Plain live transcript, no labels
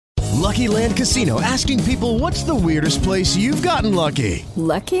Lucky Land Casino, asking people, what's the weirdest place you've gotten lucky?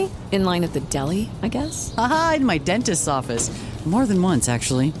 Lucky? In line at the deli, I guess? Aha, in my dentist's office. More than once,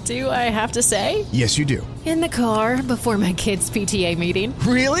 actually. Do I have to say? Yes, you do. In the car before my kids' PTA meeting.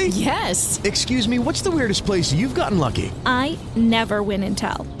 Really? Yes. Excuse me, what's the weirdest place you've gotten lucky? I never win and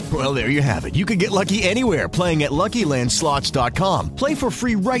tell. Well, there you have it. You can get lucky anywhere, playing at LuckyLandSlots.com. Play for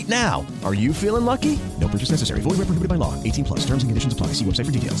free right now. Are you feeling lucky? No purchase necessary. Void where prohibited by law. 18 plus. Terms and conditions apply. See website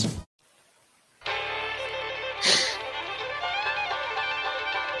for details.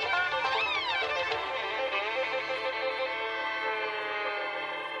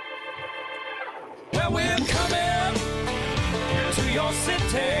 Well, we're coming to your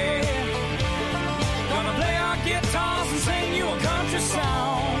city. Gonna play our guitars and sing you a country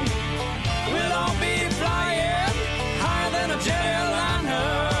song. We'll all be flying higher than a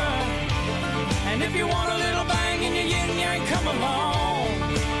jetliner. And if you want a little bang in your yin-yang, come along.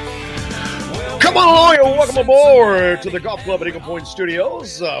 Well, come on along and welcome aboard to the Golf Club at Eagle Point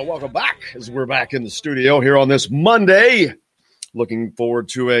Studios. Welcome back as we're back in the studio here on this Monday. Looking forward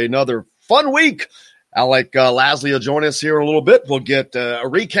to another fun week. Alec Lasley will join us here in a little bit. We'll get a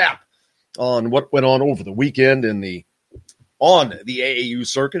recap on what went on over the weekend on the AAU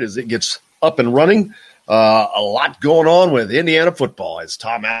circuit as it gets up and running. A lot going on with Indiana football as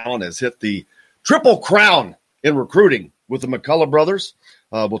Tom Allen has hit the triple crown in recruiting with the McCullough brothers.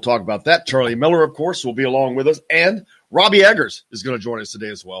 We'll talk about that. Charlie Miller, of course, will be along with us, and Robbie Eggers is going to join us today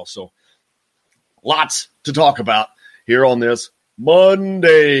as well. So lots to talk about here on this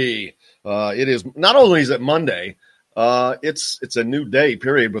Monday. It is not only is it Monday, it's a new day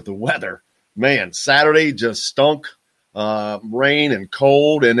period with the weather. Man, Saturday just stunk, rain and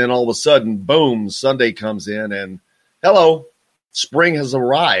cold, and then all of a sudden, boom, Sunday comes in, and hello, spring has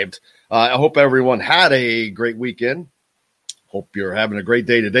arrived. I hope everyone had a great weekend. Hope you're having a great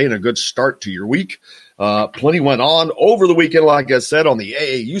day today and a good start to your week. Plenty went on over the weekend, like I said, on the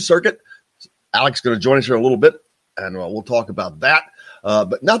AAU circuit. Alex is going to join us here a little bit, and we'll talk about that.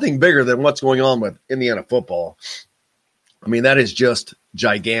 But nothing bigger than what's going on with Indiana football. I mean, that is just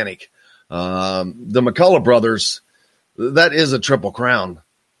gigantic. The McCullough brothers, that is a triple crown.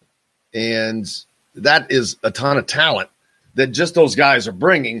 And that is a ton of talent that just those guys are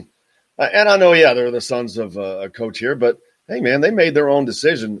bringing. And I know, they're the sons of a coach here, but hey, man, they made their own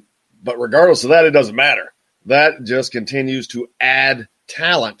decision. But regardless of that, it doesn't matter. That just continues to add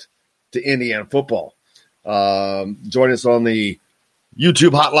talent to Indiana football. Join us on the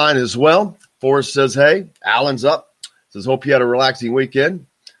YouTube hotline as well. Forrest says, hey, Alan's up. Says, hope you had a relaxing weekend.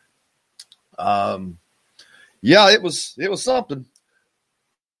 It was something.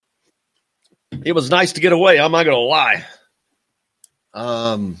 It was nice to get away. I'm not going to lie.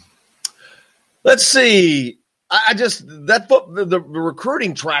 Let's see. The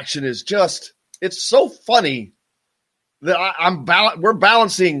recruiting traction is just, it's so funny that we're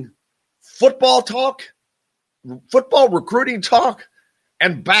balancing football talk, football recruiting talk,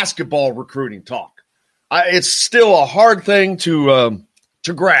 and basketball recruiting talk. It's still a hard thing to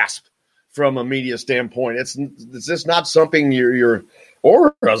grasp from a media standpoint. It's just not something you're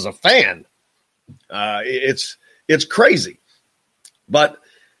or as a fan. It's crazy. But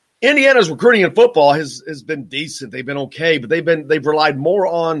Indiana's recruiting in football has been decent. They've been okay, but they've relied more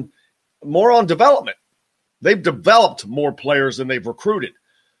on development. They've developed more players than they've recruited,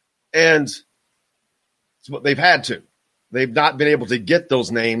 and it's what they've had to. They've not been able to get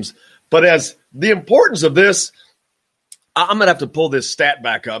those names. But as the importance of this, I'm going to have to pull this stat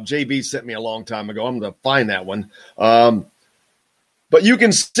back up. JB sent me a long time ago. I'm going to find that one. But you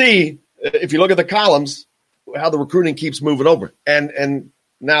can see, if you look at the columns, how the recruiting keeps moving over. And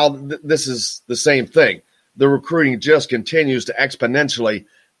now this is the same thing. The recruiting just continues to exponentially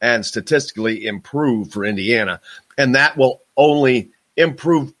and statistically improve for Indiana. And that will only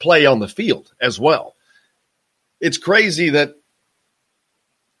improve play on the field as well. It's crazy that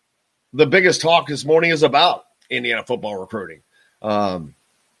the biggest talk this morning is about Indiana football recruiting. But,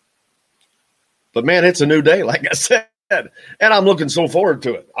 man, it's a new day, like I said, and I'm looking so forward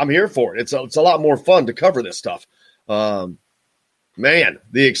to it. I'm here for it. It's a lot more fun to cover this stuff. Man,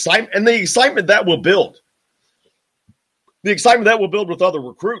 the excitement that will build. The excitement that will build with other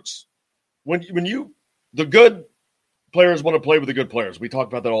recruits. When the good players want to play with the good players. We talk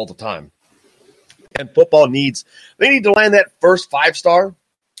about that all the time. And football they need to land that first 5-star,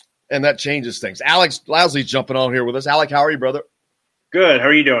 and that changes things. Alex Lasley's jumping on here with us. Alec, how are you, brother? Good. How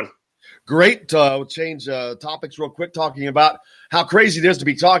are you doing? Great. We'll change topics real quick, talking about how crazy it is to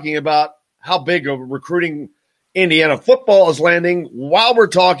be talking about how big of recruiting Indiana football is landing while we're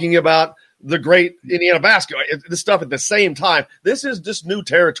talking about the great Indiana basketball. This stuff at the same time. This is just new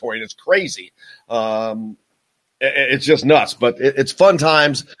territory, and it's crazy. It's just nuts, but it's fun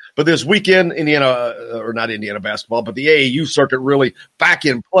times. But this weekend, not Indiana basketball, but the AAU circuit really back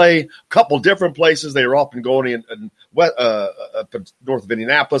in play. A couple different places. They were up and going in north of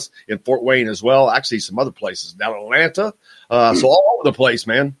Indianapolis, in Fort Wayne as well. Actually, some other places down in Atlanta. So all over the place,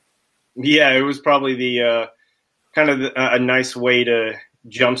 man. Yeah, it was probably the a nice way to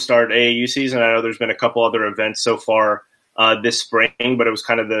jumpstart AAU season. I know there's been a couple other events so far this spring, but it was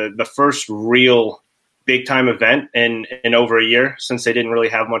kind of the first real big-time event in over a year, since they didn't really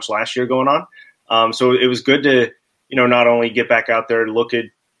have much last year going on. So it was good to, not only get back out there and look at,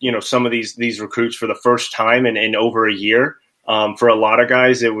 some of these recruits for the first time in over a year. For a lot of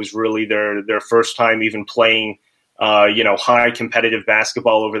guys, it was really their first time even playing, high competitive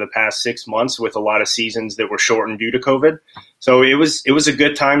basketball over the past 6 months, with a lot of seasons that were shortened due to COVID. So it was a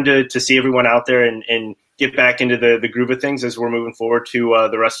good time to see everyone out there and get back into the groove of things as we're moving forward to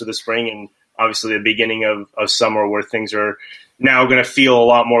the rest of the spring and obviously the beginning of summer, where things are now going to feel a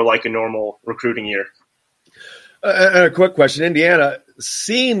lot more like a normal recruiting year. And a quick question. Indiana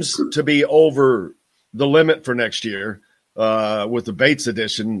seems to be over the limit for next year with the Bates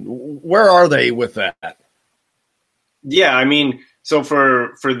edition. Where are they with that? Yeah, I mean, so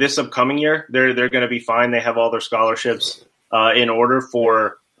for this upcoming year, they're going to be fine. They have all their scholarships in order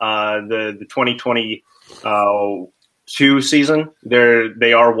for the 2020 season.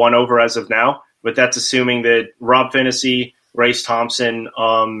 They are one over as of now, but that's assuming that Rob Finney, Race Thompson,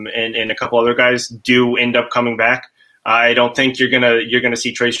 and a couple other guys do end up coming back. I don't think you're gonna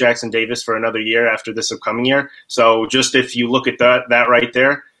see Trace Jackson Davis for another year after this upcoming year. So just if you look at that right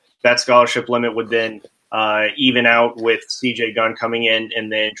there, that scholarship limit would then even out with CJ Gunn coming in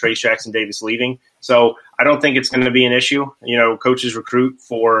and then Trace Jackson Davis leaving. So I don't think it's going to be an issue. Coaches recruit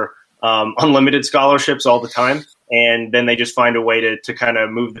for unlimited scholarships all the time, and then they just find a way to kind of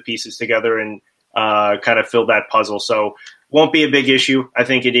move the pieces together and kind of fill that puzzle. So won't be a big issue. I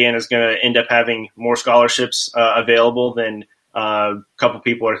think Indiana is going to end up having more scholarships available than a couple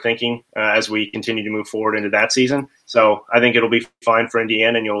people are thinking as we continue to move forward into that season. So I think it'll be fine for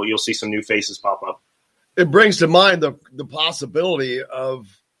Indiana, and you'll see some new faces pop up. It brings to mind the possibility of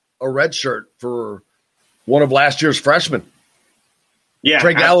a red shirt for one of last year's freshmen. Yeah,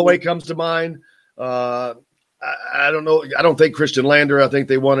 Trey Galloway comes to mind. I don't know. I don't think Christian Lander. I think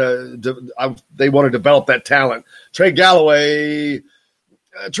they want to develop that talent. Trey Galloway,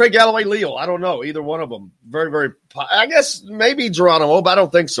 Leal. I don't know either one of them. Very, very. I guess maybe Geronimo, but I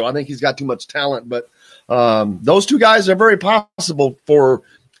don't think so. I think he's got too much talent. But those two guys are very possible for,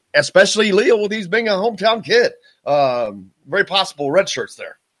 especially Leal, with he's being a hometown kid. Very possible red shirts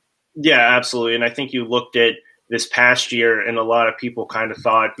there. Yeah, absolutely. And I think you looked at this past year, and a lot of people kind of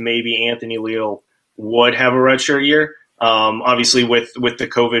thought maybe Anthony Leal would have a redshirt year. Obviously, with the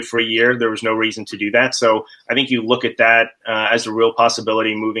COVID-free year, there was no reason to do that. So I think you look at that as a real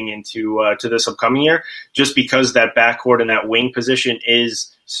possibility moving into to this upcoming year, just because that backcourt and that wing position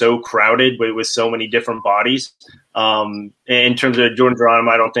is so crowded with so many different bodies. In terms of Jordan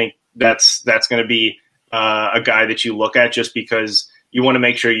Geronimo, I don't think that's going to be a guy that you look at, just because you want to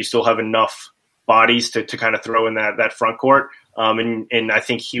make sure you still have enough bodies to kind of throw in that front court. And I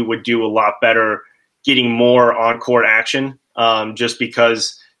think he would do a lot better getting more on-court action, just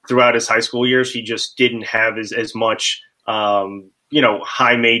because throughout his high school years, he just didn't have as much,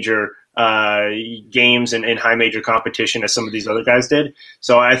 high major games and high major competition as some of these other guys did.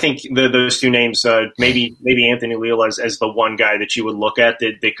 So I think those two names, maybe Anthony Leal as the one guy that you would look at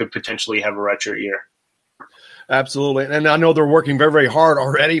that they could potentially have a redshirt year. Absolutely. And I know they're working very, very hard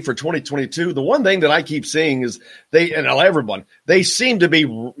already for 2022. The one thing that I keep seeing is they seem to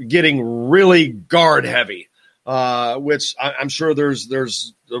be getting really guard heavy, which I'm sure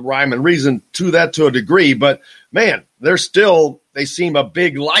there's a rhyme and reason to that to a degree, but man, they seem a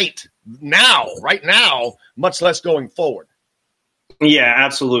big light right now, much less going forward. Yeah,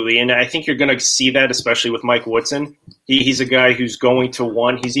 absolutely. And I think you're going to see that, especially with Mike Woodson. He's a guy who's going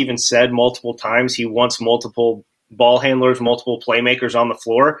to he's even said multiple times he wants multiple ball handlers, multiple playmakers on the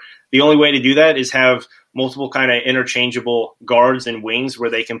floor. The only way to do that is have multiple kind of interchangeable guards and wings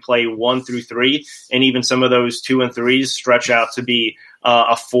where they can play 1 through 3. And even some of those 2 and 3s stretch out to be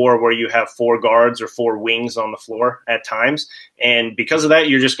a 4, where you have 4 guards or 4 wings on the floor at times. And because of that,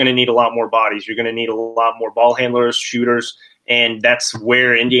 you're just going to need a lot more bodies. You're going to need a lot more ball handlers, shooters, And that's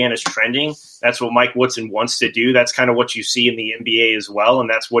where Indiana's trending. That's what Mike Woodson wants to do. That's kind of what you see in the NBA as well, and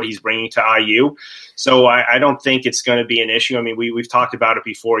that's what he's bringing to IU. So I don't think it's going to be an issue. I mean, we've talked about it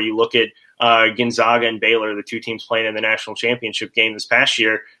before. You look at Gonzaga and Baylor, the two teams playing in the national championship game this past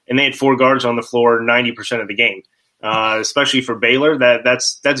year, and they had 4 guards on the floor 90% of the game. Especially for Baylor,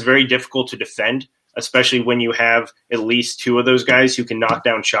 that's very difficult to defend, especially when you have at least 2 of those guys who can knock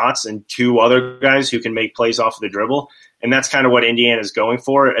down shots and 2 other guys who can make plays off of the dribble. And that's kind of what Indiana is going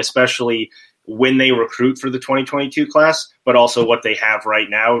for, especially when they recruit for the 2022 class, but also what they have right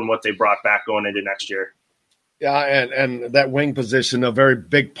now and what they brought back going into next year. Yeah, and that wing position, a very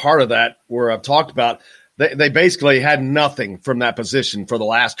big part of that, where I've talked about, they basically had nothing from that position for the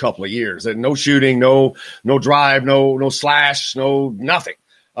last couple of years. And no shooting, no drive, no slash, nothing.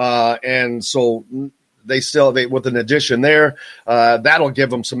 And so they with an addition there, that'll give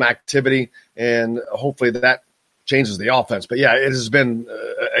them some activity, and hopefully that changes the offense. But yeah, it has been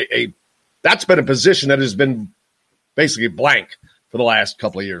that's been a position that has been basically blank for the last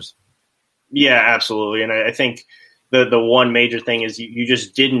couple of years. Yeah, absolutely. And I think the one major thing is you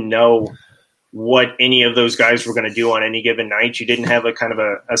just didn't know what any of those guys were going to do on any given night. You didn't have a kind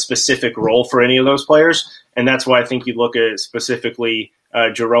of a specific role for any of those players. And that's why I think you look at specifically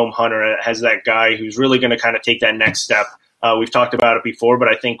Jerome Hunter as that guy who's really going to kind of take that next step. We've talked about it before, but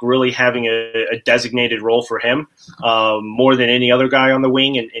I think really having a designated role for him more than any other guy on the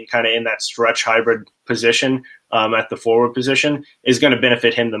wing and kind of in that stretch hybrid position at the forward position is going to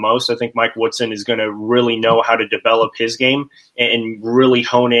benefit him the most. I think Mike Woodson is going to really know how to develop his game and really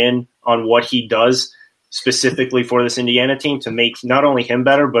hone in on what he does specifically for this Indiana team to make not only him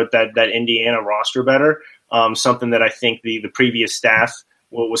better, but that Indiana roster better. Something that I think the previous staff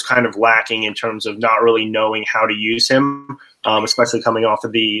was kind of lacking in terms of not really knowing how to use him, especially coming off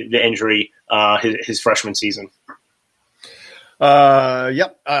of the injury his freshman season.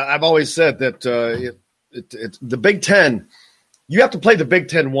 Yep. I've always said that it's the Big Ten. You have to play the Big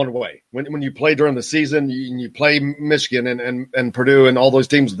Ten one way. When you play during the season, you play Michigan and Purdue and all those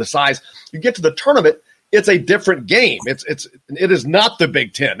teams of the size, you get to the tournament, it's a different game. It is not the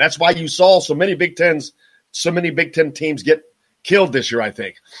Big Ten. That's why you saw so many Big Ten teams get killed this year, I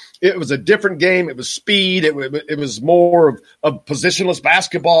think. It was a different game. It was speed. It was more of positionless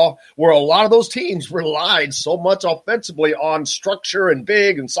basketball, where a lot of those teams relied so much offensively on structure and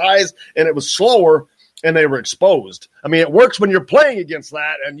big and size, and it was slower, and they were exposed. I mean, it works when you're playing against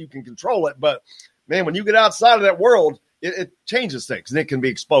that and you can control it, but, man, when you get outside of that world, it changes things, and it can be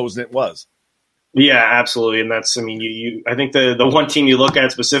exposed, and it was. Yeah, absolutely, and that's, I mean, I think the one team you look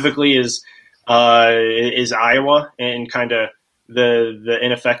at specifically is Iowa, and kind of the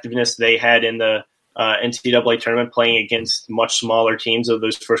ineffectiveness they had in the NCAA tournament playing against much smaller teams of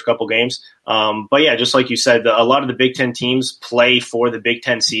those first couple games. But yeah, just like you said, a lot of the Big Ten teams play for the Big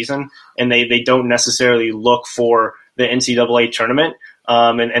Ten season, and they don't necessarily look for the NCAA tournament.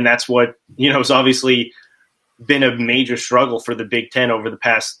 And that's what, has obviously been a major struggle for the Big Ten over the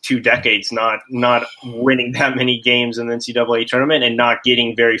past 2 decades, not winning that many games in the NCAA tournament and not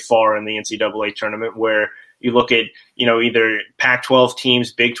getting very far in the NCAA tournament, where you look at, either Pac-12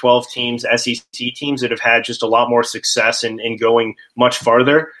 teams, Big 12 teams, SEC teams that have had just a lot more success in going much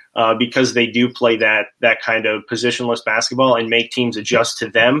farther because they do play that kind of positionless basketball and make teams adjust to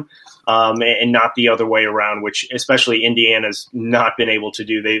them and not the other way around, which especially Indiana's not been able to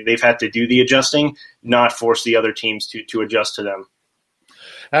do. They've had to do the adjusting, not force the other teams to adjust to them.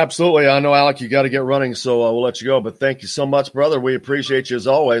 Absolutely. I know, Alec, you got to get running, so we'll let you go. But thank you so much, brother. We appreciate you as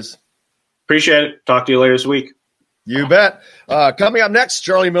always. Appreciate it. Talk to you later this week. You bet. Coming up next,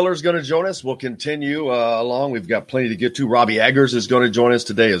 Charlie Miller is going to join us. We'll continue along. We've got plenty to get to. Robbie Eggers is going to join us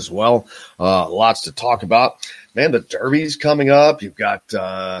today as well. Lots to talk about. Man, the Derby's coming up. You've got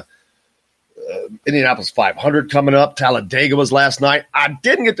Indianapolis 500 coming up. Talladega was last night. I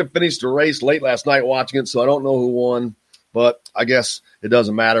didn't get to finish the race late last night watching it, so I don't know who won. But I guess it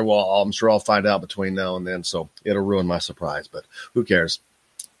doesn't matter. Well, I'm sure I'll find out between now and then, so it'll ruin my surprise. But who cares?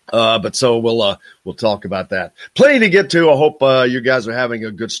 But so we'll talk about that. Plenty to get to. I hope you guys are having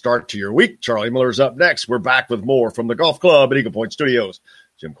a good start to your week. Charlie Miller's up next. We're back with more from the Golf Club at Eagle Point Studios.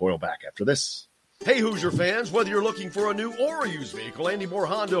 Jim Coyle back after this. Hey, Hoosier fans, whether you're looking for a new or a used vehicle, Andy Moore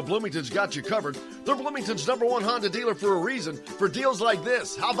Honda of Bloomington's got you covered. They're Bloomington's #1 Honda dealer for a reason. For deals like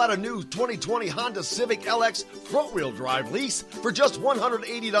this, how about a new 2020 Honda Civic LX front-wheel drive lease for just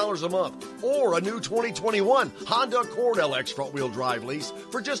 $180 a month? Or a new 2021 Honda Accord LX front-wheel drive lease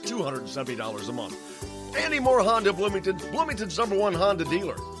for just $270 a month. Andy Moore Honda, Bloomington's #1 Honda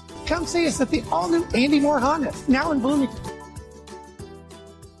dealer. Come see us at the all-new Andy Moore Honda, now in Bloomington.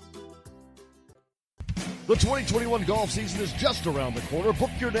 The 2021 golf season is just around the corner. Book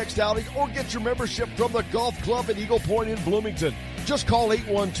your next outing or get your membership from the Golf Club at Eagle Point in Bloomington. Just call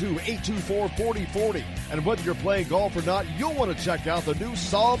 812-824-4040. And whether you're playing golf or not, you'll want to check out the new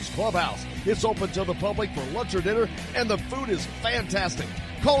Psalms Clubhouse. It's open to the public for lunch or dinner, and the food is fantastic.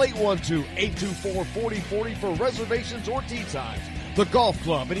 Call 812-824-4040 for reservations or tee times. The Golf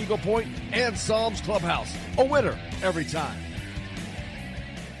Club at Eagle Point and Psalms Clubhouse. A winner every time.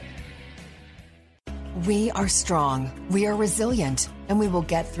 We are strong, we are resilient, and we will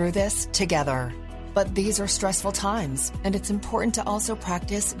get through this together. But these are stressful times, and it's important to also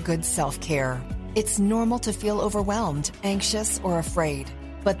practice good self-care. It's normal to feel overwhelmed, anxious, or afraid,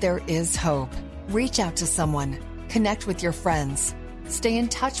 but there is hope. Reach out to someone, connect with your friends, stay in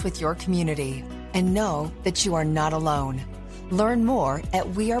touch with your community, and know that you are not alone. Learn more at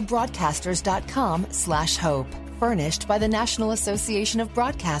wearebroadcasters.com/hope, furnished by the National Association of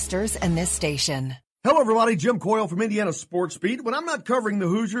Broadcasters and this station. Hello, everybody. Jim Coyle from Indiana Sports Beat. When I'm not covering the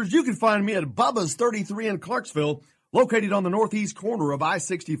Hoosiers, you can find me at Bubba's 33 in Clarksville, located on the northeast corner of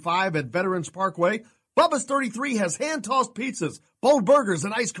I-65 at Veterans Parkway. Bubba's 33 has hand-tossed pizzas, bold burgers,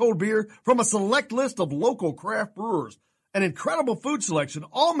 and ice-cold beer from a select list of local craft brewers. An incredible food selection,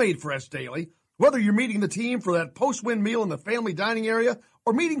 all made fresh daily. Whether you're meeting the team for that post-win meal in the family dining area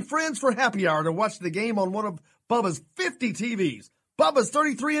or meeting friends for happy hour to watch the game on one of Bubba's 50 TVs. Bubba's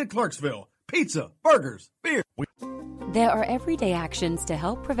 33 in Clarksville. Pizza, burgers, beer. There are everyday actions to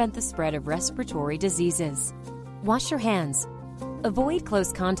help prevent the spread of respiratory diseases. Wash your hands. Avoid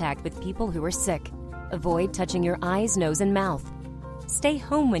close contact with people who are sick. Avoid touching your eyes, nose, and mouth. Stay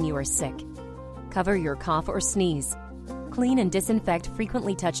home when you are sick. Cover your cough or sneeze. Clean and disinfect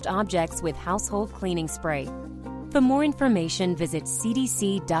frequently touched objects with household cleaning spray. For more information, visit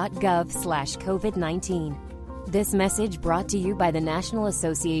cdc.gov/COVID-19. This message brought to you by the National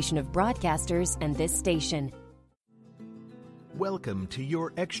Association of Broadcasters and this station. Welcome to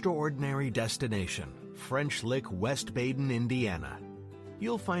your extraordinary destination, French Lick, West Baden, Indiana.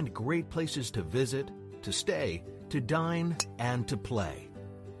 You'll find great places to visit, to stay, to dine, and to play.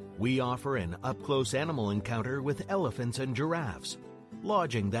 We offer an up-close animal encounter with elephants and giraffes,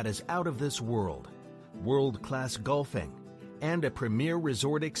 lodging that is out of this world, world-class golfing, and a premier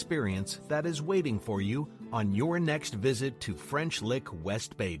resort experience that is waiting for you on your next visit to French Lick,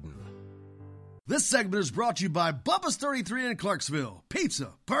 West Baden. This segment is brought to you by Bubba's 33 in Clarksville. Pizza,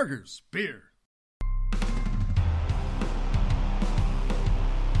 burgers, beer.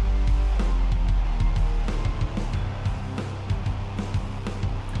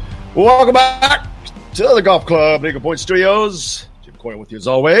 Welcome back to the Golf Club, Eagle Point Studios. Jim Coyle with you as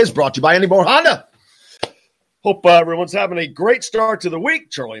always, brought to you by Andy Moore Honda. Hope everyone's having a great start to the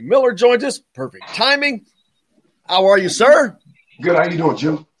week. Charlie Miller joins us. Perfect timing. How are you, sir? Good. How you doing,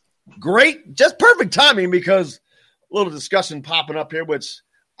 Jim? Great. Just perfect timing because a little discussion popping up here, which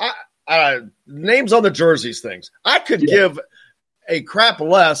names on the jerseys things. I could give a crap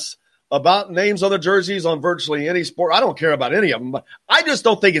less about names on the jerseys on virtually any sport. I don't care about any of them, but I just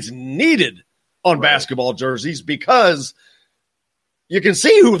don't think it's needed on basketball jerseys because you can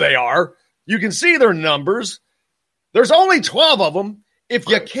see who they are. You can see their numbers. There's only 12 of them. If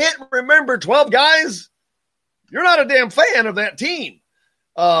you can't remember 12 guys, you're not a damn fan of that team.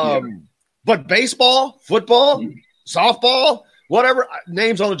 But baseball, football, softball, whatever,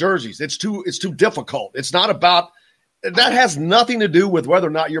 names on the jerseys, it's too difficult. It's not about – that has nothing to do with whether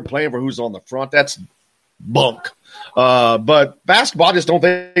or not you're playing for who's on the front. That's bunk. But basketball, I just don't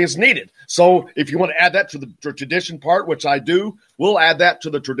think it's needed. So if you want to add that to the tradition part, which I do, we'll add that to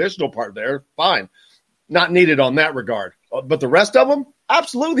the traditional part there. Fine. Not needed on that regard. But the rest of them,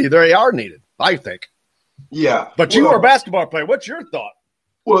 absolutely, they are needed, I think. Yeah. But you are a basketball player. What's your thought?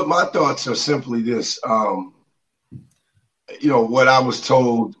 Well, my thoughts are simply this. What I was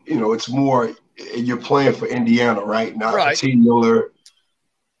told, it's more you're playing for Indiana, right? Not for Team Miller,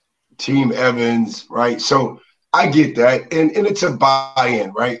 Team Evans, right? So I get that. And it's a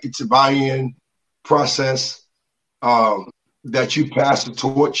buy-in, right? It's a buy-in process that you pass the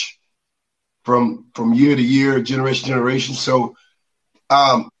torch from year to year, generation to generation. So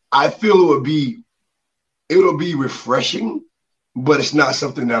I feel it'll be refreshing, but it's not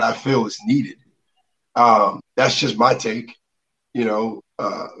something that I feel is needed. That's just my take.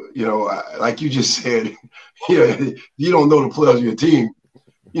 Like you just said, you don't know the players of your team,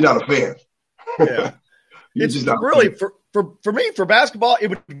 you're not a fan. Yeah. It's just not really for me, for basketball, it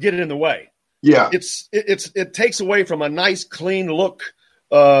would get in the way. Yeah. It takes away from a nice, clean look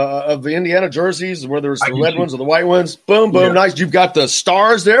of the Indiana jerseys, whether it's the red ones or the white ones. Boom, boom, nice. You've got the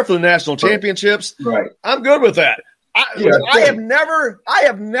stars there for the national championships. Right. I'm good with that. I have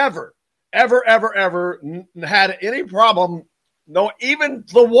never ever had any problem, even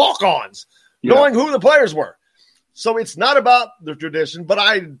the walk-ons, knowing who the players were. So it's not about the tradition, but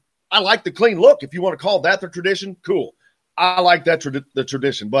I like the clean look. If you want to call that the tradition, cool. I like that the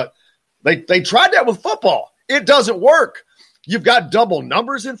tradition, but they tried that with football. It doesn't work. You've got double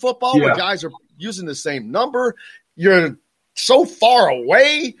numbers in football where guys are using the same number. You're so far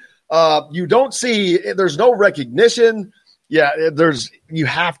away. You don't see – there's no recognition. Yeah, you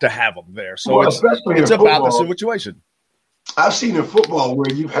have to have them there. So it's about the situation. I've seen in football where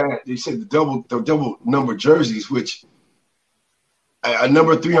they said the double number jerseys, which a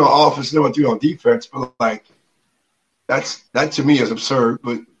number 3 on offense, number 3 on defense, but like that to me is absurd.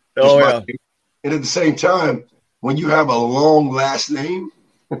 But and at the same time, when you have a long last name,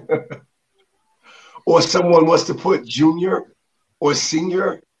 or someone wants to put junior or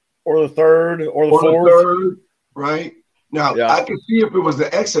senior, or the third, or the fourth, right? Now I can see if it was the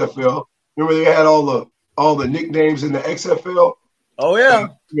XFL. Remember they had all the nicknames in the XFL. Oh yeah,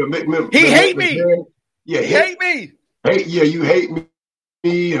 he hate me. Yeah, hate me. You hate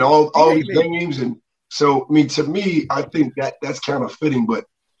me, and all these names. And so, I mean, to me, I think that's kind of fitting. But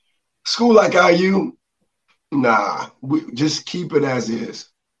school like IU, nah, we just keep it as is.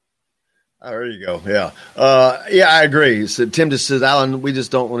 Oh, there you go. Yeah. I agree. So Tim just says, Alan, we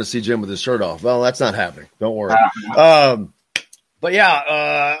just don't want to see Jim with his shirt off. Well, that's not happening. Don't worry. But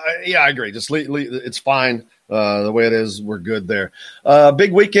I agree. Just it's fine the way it is. We're good there.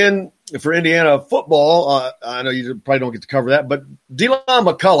 Big weekend for Indiana football. I know you probably don't get to cover that, but Delon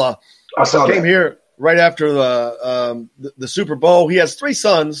McCullough came here right after the Super Bowl. He has 3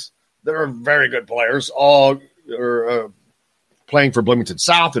 sons that are very good players. All are playing for Bloomington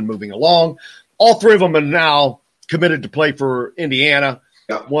South and moving along. All 3 of them are now committed to play for Indiana.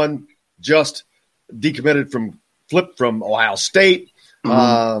 One just flipped from Ohio State.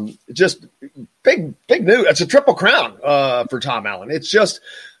 Just big news. It's a triple crown for Tom Allen. It's just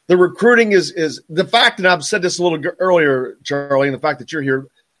the recruiting is the fact, and I've said this a little earlier, Charlie, and the fact that you're here,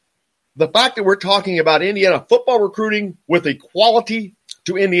 the fact that we're talking about Indiana football recruiting with equality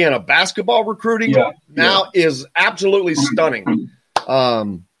to Indiana basketball recruiting now is absolutely stunning.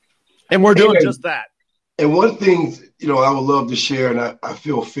 And we're doing just that. And one thing, I would love to share, and I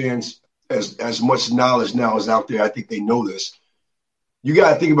feel fans, as much knowledge now is out there, I think they know this. You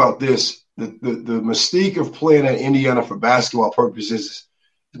got to think about this. The mystique of playing at Indiana for basketball purposes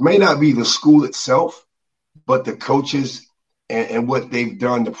may not be the school itself, but the coaches and what they've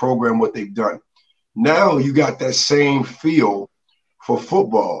done, the program, what they've done. Now you got that same feel for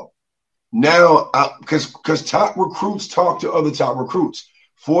football. Now, because top recruits talk to other top recruits.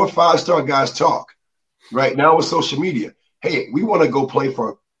 4- or 5-star guys talk. Right now with social media. Hey, we want to go play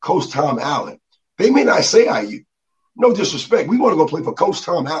for Coach Tom Allen. They may not say IU. No disrespect. We want to go play for Coach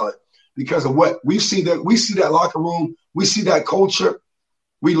Tom Allen because of what we see that locker room. We see that culture.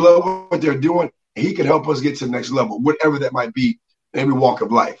 We love what they're doing. And he can help us get to the next level, whatever that might be in every walk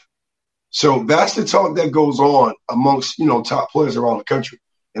of life. So that's the talk that goes on amongst, top players around the country.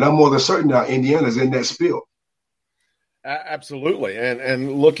 And I'm more than certain now Indiana's in that spiel. Absolutely.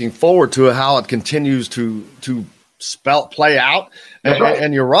 And looking forward to how it continues to play out.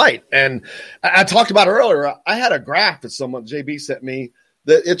 And you're right. And I talked about it earlier. I had a graph that someone, JB, sent me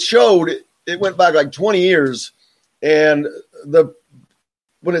that it showed it went back like 20 years. And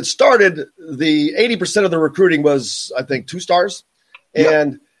when it started, the 80% of the recruiting was, I think, 2 stars.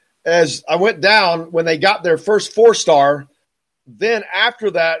 And as I went down, when they got their first 4-star, then after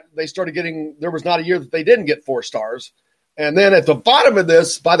that, they started there was not a year that they didn't get 4 stars. And then at the bottom of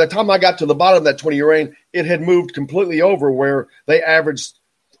this, by the time I got to the bottom of that 20-year reign, it had moved completely over where they averaged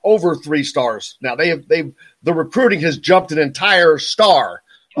over 3 stars. Now the recruiting has jumped an entire star,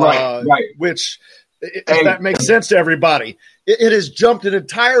 right. Which if that makes sense to everybody, it has jumped an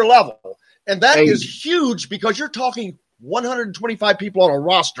entire level. And that is huge because you're talking 125 people on a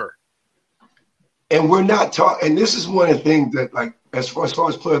roster. And we're not talking, and this is one of the things that, like, as far as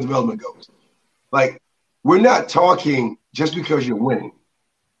player development goes, like, we're not talking just because you're winning.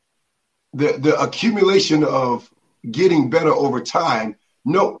 The accumulation of getting better over time,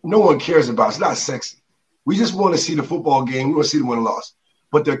 no one cares about. It's not sexy. We just want to see the football game. We want to see the win and loss.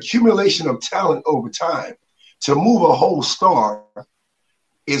 But the accumulation of talent over time to move a whole star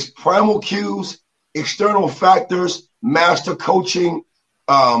is primal cues, external factors, master coaching,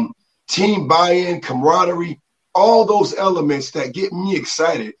 team buy-in, camaraderie, all those elements that get me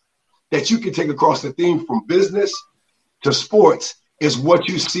excited that you can take across the theme from business to sports is what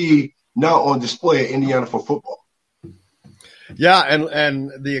you see now on display at Indiana for football. Yeah,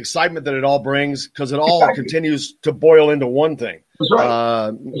 and the excitement that it all brings, because it all continues to boil into one thing. That's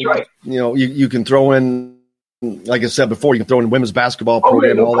right. That's right. You know, you can throw in, like I said before, you can throw in women's basketball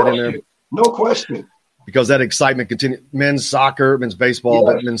program and all that in there. No question. Because that excitement continues. Men's soccer, men's baseball,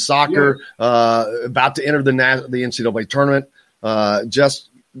 but men's soccer, about to enter the NCAA tournament. Just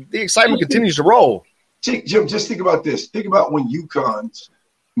the excitement continues to roll. Jim, just think about this. Think about when UConn's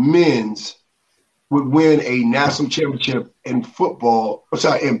men's would win a national championship in basketball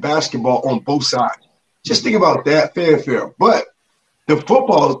on both sides. Just think about that fanfare. But the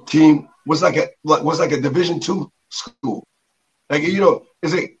football team was like a Division II school. Like, you know,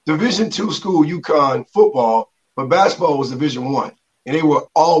 it's a Division II school, UConn football, but basketball was Division I, and they were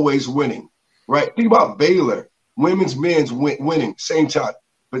always winning, right? Think about Baylor, women's, men's winning, same time.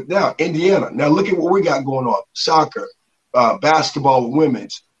 But now Indiana, now look at what we got going on. Soccer, basketball with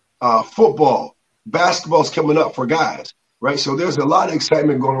women's, football, basketball's coming up for guys, right? So there's a lot of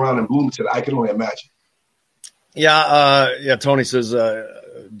excitement going around in Bloomington. I can only imagine. Yeah, Tony says,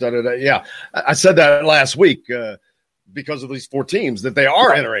 yeah. I said that last week because of these 4 teams that they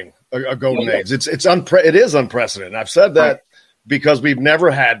are entering a golden age. It is unprecedented. I've said that because we've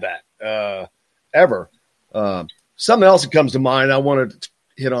never had that ever. Something else that comes to mind I wanted to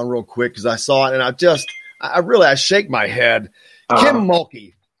hit on real quick because I saw it and I shake my head. Kim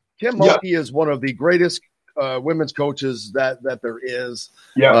Mulkey. Kim Mulkey is one of the greatest women's coaches that there is.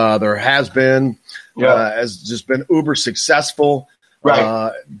 Yeah. There has been. Has just been uber successful.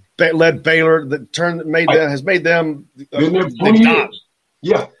 Right. Led Baylor has made them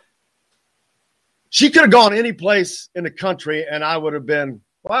Yeah. She could have gone any place in the country and I would have been,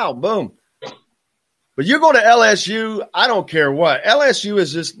 wow, boom. But you go to LSU, I don't care what. LSU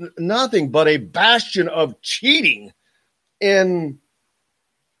is just nothing but a bastion of cheating in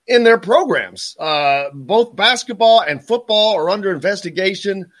their programs. Both basketball and football are under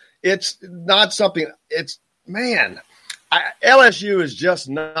investigation. It's not something LSU is just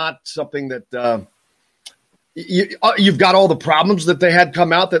not something that you've got all the problems that they had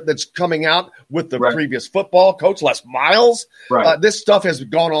come out that's coming out with the previous football coach, Les Miles. Right. This stuff has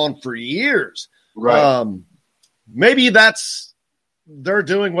gone on for years. Right. Maybe they're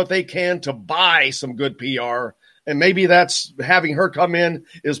doing what they can to buy some good PR, and maybe that's having her come in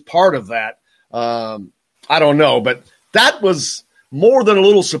is part of that. I don't know, but that was more than a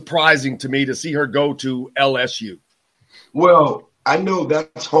little surprising to me to see her go to LSU. Well, I know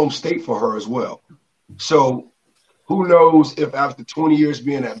that's home state for her as well. So who knows if after 20 years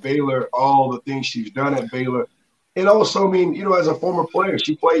being at Baylor, all the things she's done at Baylor, and also, I mean, as a former player,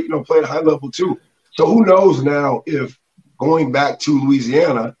 she played at high level too. So who knows now if going back to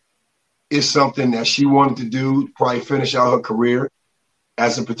Louisiana is something that she wanted to do, probably finish out her career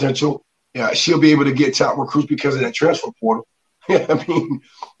as a potential. Yeah, she'll be able to get top recruits because of that transfer portal. I mean,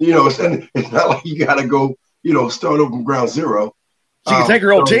 it's not like you got to go, start over from ground zero. She can take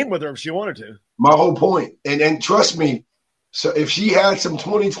her whole team with her if she wanted to. My whole point. And trust me, so if she had some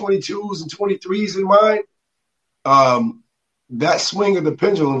 2022s and 23s in mind, that swing of the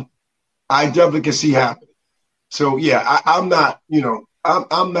pendulum, I definitely can see happening. So yeah, I'm not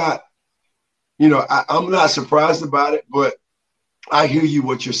surprised about it, but I hear you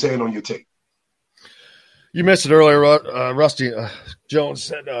what you're saying on your tape. You missed it earlier, Rusty Jones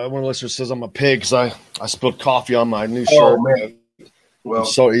said. One of the listeners says I'm a pig because I spilled coffee on my new shirt. Oh man, well,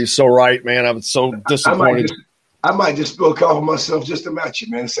 he's so right, man. I'm so disappointed. I might just spill coffee myself just to match you,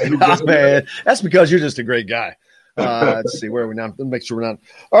 man. Say man, that's because you're just a great guy. Let's see, where are we now? Let's make sure we're not.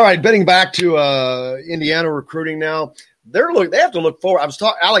 All right, betting back to Indiana recruiting now. They have to look forward. I was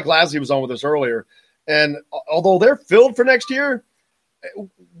talking. Alec Lasley was on with us earlier, and although they're filled for next year,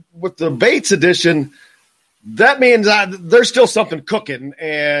 with the Bates edition, that means there's still something cooking.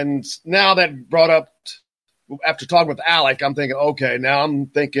 And now that brought up after talking with Alec, I'm thinking, okay, now I'm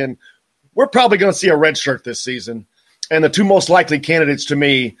thinking we're probably going to see a red shirt this season. And the two most likely candidates to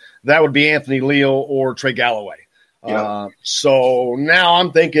me, that would be Anthony Leal or Trey Galloway. Yeah. So now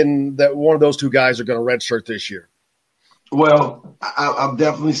I'm thinking that one of those two guys are going to redshirt this year. Well, I'm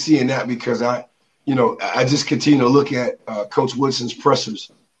definitely seeing that because I just continue to look at Coach Woodson's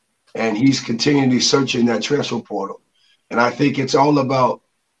pressers, and he's continually searching that transfer portal. And I think it's all about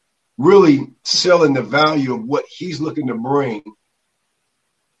really selling the value of what he's looking to bring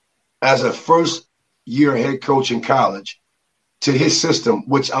as a first-year head coach in college to his system,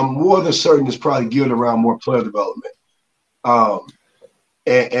 which I'm more than certain is probably geared around more player development.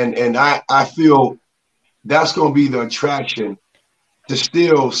 And I feel that's going to be the attraction to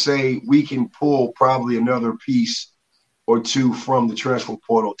still say we can pull probably another piece or two from the transfer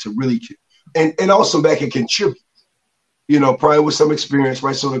portal to really – and also that can contribute. probably with some experience,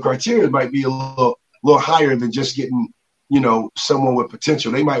 right? So the criteria might be a little higher than just getting, someone with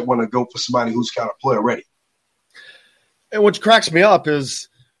potential. They might want to go for somebody who's kind of player ready. And what cracks me up is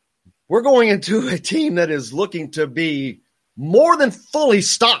we're going into a team that is looking to be more than fully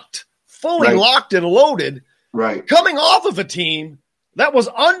stocked, fully locked and loaded, coming off of a team that was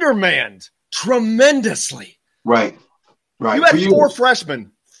undermanned tremendously. Right. You had four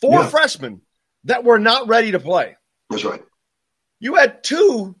freshmen that were not ready to play. That's right. You had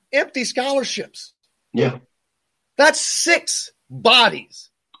 2 empty scholarships. Yeah. That's 6 bodies.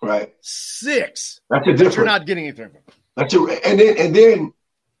 Right. 6. That's a difference. You're not getting anything. And then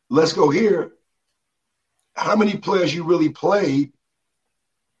let's go here. How many players you really played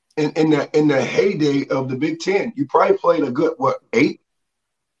in the heyday of the Big Ten? You probably played a good 8?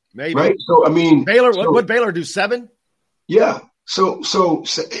 Maybe. Right. So Baylor. What Baylor do 7? Yeah. So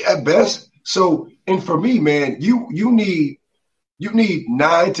at best. So and for me, man, you need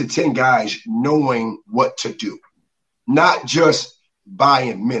 9 to 10 guys knowing what to do, not just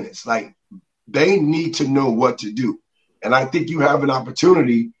buying minutes. Like they need to know what to do. And I think you have an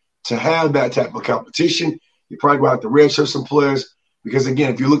opportunity to have that type of competition. You probably go out to redshirt some players because,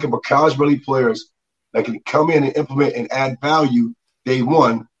 again, if you're looking for college-ready players that can come in and implement and add value day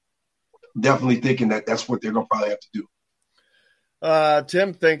one, definitely thinking that that's what they're going to probably have to do.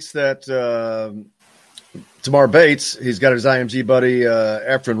 Tim thinks that Tamar Bates, he's got his IMG buddy,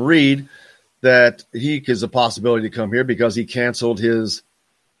 Efren Reed, that he is a possibility to come here because he canceled his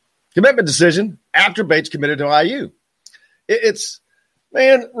commitment decision after Bates committed to IU.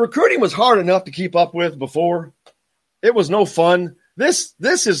 Man, recruiting was hard enough to keep up with before. It was no fun. This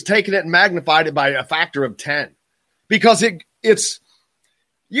has taken it and magnified it by a factor of 10 because it's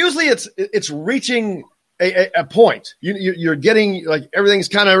reaching a point. You're getting like everything's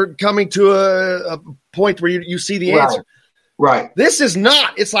kind of coming to a point where you see the answer. Right. This is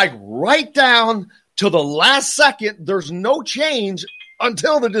not. It's like right down to the last second. There's no change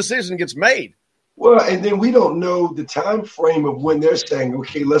until the decision gets made. Well, and then we don't know the time frame of when they're saying,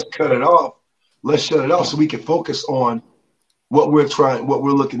 okay, let's cut it off. Let's shut it off so we can focus on what we're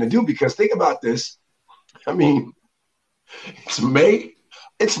looking to do. Because think about this. I mean, it's May.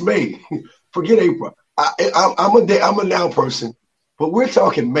 It's May. Forget April. I'm a now person, but we're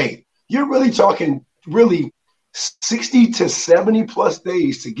talking May. You're really talking 60 to 70 plus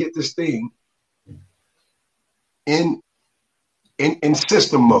days to get this thing in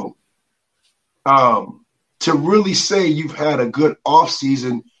system mode. To really say you've had a good off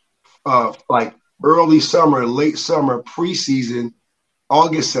season, like early summer, late summer, preseason,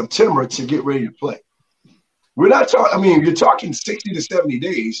 August, September to get ready to play. We're not talking. I mean, you're talking 60 to 70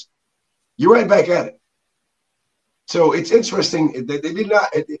 days. You're right back at it. So it's interesting that they did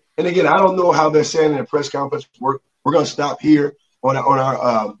not. And again, I don't know how they're saying in a press conference. We're going to stop here on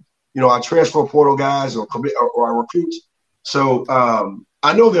our our transfer portal guys or our recruits. So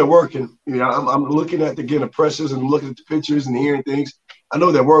I know they're working. I'm looking at the pressers and looking at the pictures and hearing things. I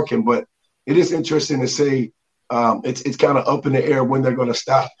know they're working, but it is interesting to say it's kind of up in the air when they're going to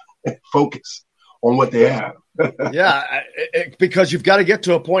stop and focus on what they have. Yeah, because you've got to get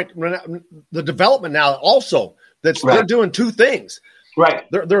to a point. The development now also they're doing 2 things. Right.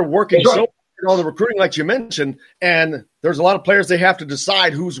 They're working so hard on the recruiting, like you mentioned, and there's a lot of players they have to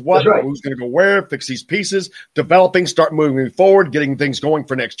decide who's what, who's going to go where, fix these pieces, developing, start moving forward, getting things going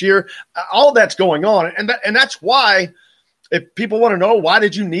for next year. All that's going on, and that's why if people want to know why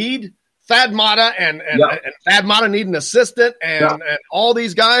did you need Thad Matta and Thad Matta need an assistant and all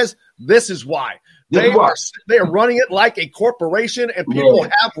these guys, this is why. They are running it like a corporation, and people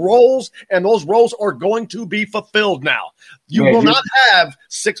have roles, and those roles are going to be fulfilled now. You will not have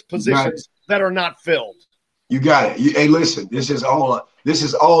 6 positions that are not filled. You got it. Hey, listen, this is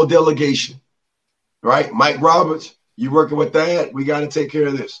all delegation, right? Mike Roberts, you working with that? We got to take care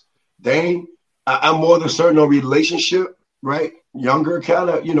of this. Dane, I'm more than certain on relationship, right? Younger kind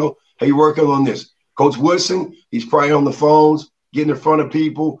of, hey, working on this. Coach Woodson, he's probably on the phones, getting in front of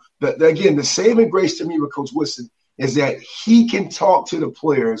people. But again, the saving grace to me with Coach Woodson is that he can talk to the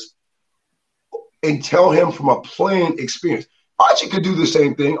players and tell him from a playing experience. Archie could do the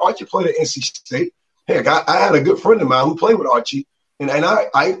same thing. Archie played at NC State. Heck, I had a good friend of mine who played with Archie, and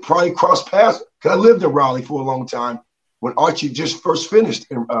I probably crossed paths because I lived in Raleigh for a long time when Archie just first finished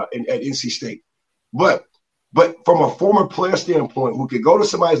at NC State. But from a former player standpoint who could go to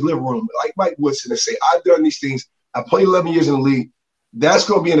somebody's living room like Mike Woodson and say, I've done these things. I played 11 years in the league. That's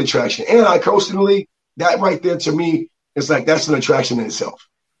going to be an attraction. And I coached in the league. That right there to me is like that's an attraction in itself,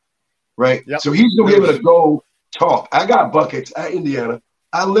 right? Yep. So he's going to be able to go talk. I got buckets at Indiana.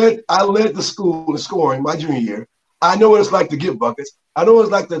 I led the school in scoring my junior year. I know what it's like to get buckets. I know what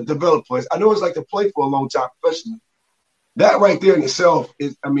it's like to develop players. I know what it's like to play for a long time professionally. That right there in itself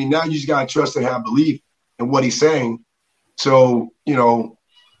is, I mean, now you just got to trust and have belief in what he's saying. So, you know,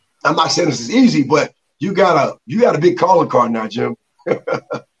 I'm not saying this is easy, but you got a big calling card now, Jim.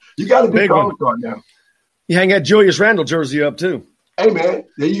 You got a big calling card now. You hang that Julius Randle jersey up too. Hey man,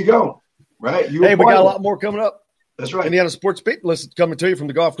 there you go. Right? We got a lot more coming up. That's right. Indiana Sports Beat. Listen, coming to you from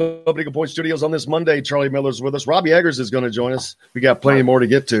the Golf Club at Eagle Point Studios on this Monday. Charlie Miller's with us. Robbie Eggers is going to join us. We got plenty more to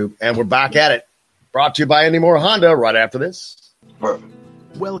get to, and we're back at it. Brought to you by Andy Moore Honda right after this. Perfect.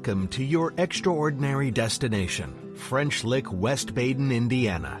 Welcome to your extraordinary destination, French Lick, West Baden,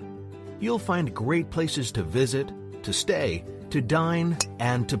 Indiana. You'll find great places to visit, to stay, to dine,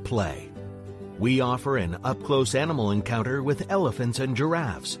 and to play. We offer an up-close animal encounter with elephants and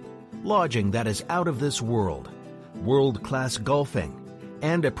giraffes, lodging that is out of this world, world-class golfing,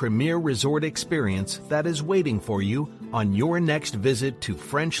 and a premier resort experience that is waiting for you on your next visit to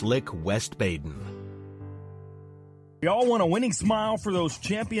French Lick, West Baden. We all want a winning smile for those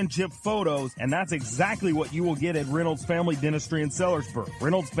championship photos, and that's exactly what you will get at Reynolds Family Dentistry in Sellersburg.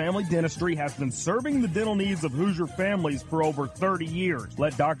 Reynolds Family Dentistry has been serving the dental needs of Hoosier families for over 30 years.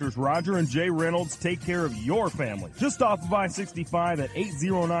 Let Doctors Roger and Jay Reynolds take care of your family. Just off of I-65 at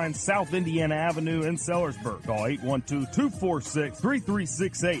 809 South Indiana Avenue in Sellersburg. Call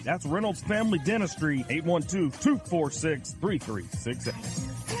 812-246-3368. That's Reynolds Family Dentistry,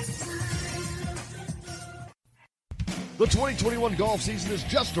 812-246-3368. The 2021 golf season is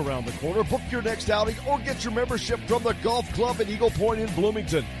just around the corner. Book your next outing or get your membership from the Golf Club at Eagle Point in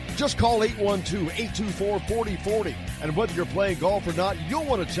Bloomington. Just call 812-824-4040. And whether you're playing golf or not, you'll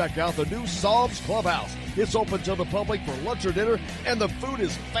want to check out the new Psalms Clubhouse. It's open to the public for lunch or dinner, and the food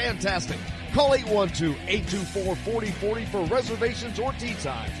is fantastic. Call 812-824-4040 for reservations or tee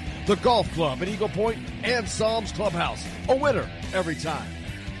times. The Golf Club at Eagle Point and Psalms Clubhouse. A winner every time.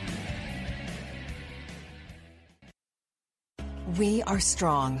 We are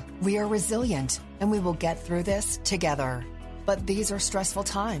strong, we are resilient, and we will get through this together. But these are stressful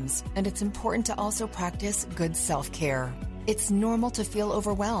times, and it's important to also practice good self-care. It's normal to feel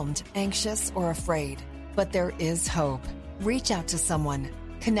overwhelmed, anxious, or afraid, but there is hope. Reach out to someone,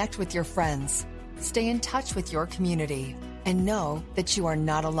 connect with your friends, stay in touch with your community, and know that you are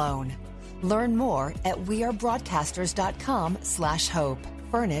not alone. Learn more at wearebroadcasters.com/hope,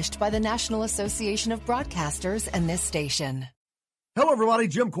 furnished by the National Association of Broadcasters and this station. Hello, everybody.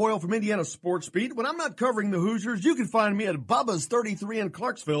 Jim Coyle from Indiana Sports Beat. When I'm not covering the Hoosiers, you can find me at Bubba's 33 in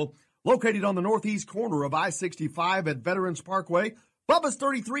Clarksville, located on the northeast corner of I-65 at Veterans Parkway. Bubba's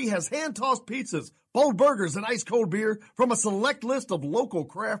 33 has hand-tossed pizzas, bold burgers, and ice-cold beer from a select list of local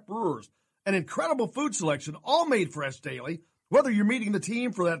craft brewers. An incredible food selection, all made fresh daily. Whether you're meeting the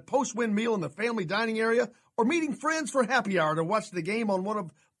team for that post-win meal in the family dining area or meeting friends for happy hour to watch the game on one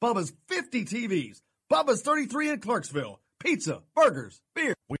of Bubba's 50 TVs. Bubba's 33 in Clarksville. Pizza, burgers,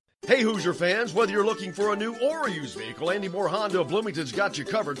 beer. Hey, Hoosier fans, whether you're looking for a new or a used vehicle, Andy Moore Honda of Bloomington's got you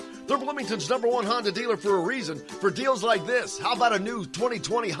covered. They're Bloomington's #1 Honda dealer for a reason. For deals like this, how about a new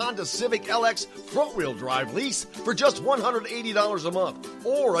 2020 Honda Civic LX front-wheel drive lease for just $180 a month?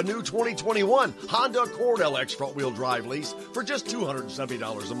 Or a new 2021 Honda Accord LX front-wheel drive lease for just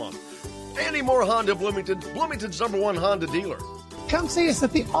 $270 a month. Andy Moore Honda of Bloomington, Bloomington's #1 Honda dealer. Come see us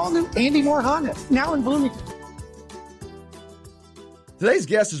at the all-new Andy Moore Honda, now in Bloomington. Today's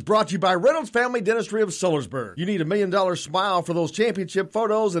guest is brought to you by Reynolds Family Dentistry of Sellersburg. You need $1 million smile for those championship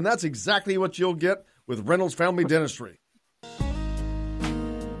photos, and that's exactly what you'll get with Reynolds Family Dentistry.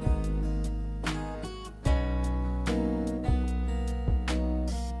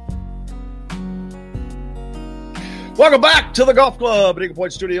 Welcome back to the Golf Club at Eagle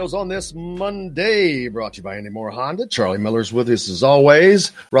Point Studios on this Monday. Brought to you by Andy Moore Honda. Charlie Miller's with us as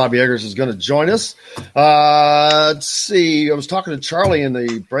always. Robbie Eggers is going to join us. Let's see. I was talking to Charlie in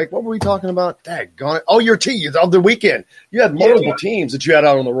the break. What were we talking about? Daggone it. Oh, your team of the weekend. You had multiple teams that you had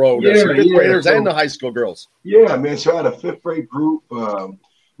out on the road. Fifth graders and the high school girls. Yeah, man. So I had a fifth grade group.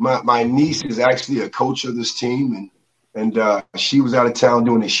 My niece is actually a coach of this team, and she was out of town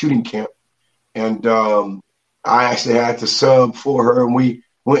doing a shooting camp. And I actually had to sub for her, and we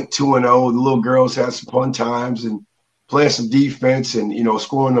went 2-0. The little girls had some fun times and playing some defense and,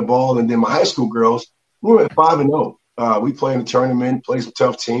 scoring the ball. And then my high school girls, we went 5-0. We played in the tournament, played some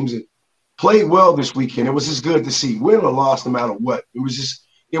tough teams, and played well this weekend. It was just good to see. Win or loss, no matter what.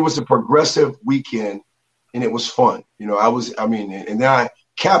 It was a progressive weekend, and it was fun. And then I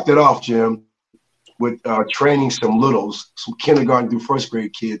capped it off, Jim, with training some littles, some kindergarten through first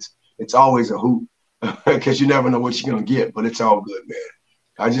grade kids. It's always a hoop. Because you never know what you're going to get, but it's all good, man.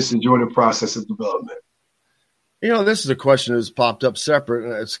 I just enjoy the process of development. This is a question that's popped up separate,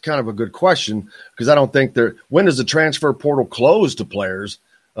 and it's kind of a good question because I don't think when does the transfer portal close to players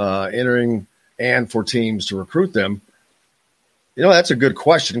entering and for teams to recruit them? That's a good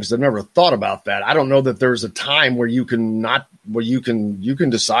question because I've never thought about that. I don't know that there's a time where you can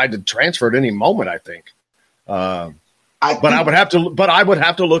decide to transfer at any moment, I think. I would have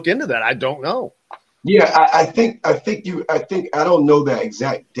to look into that. I don't know. Yeah, I think I don't know that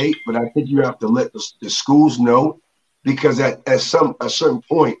exact date, but I think you have to let the schools know because at a certain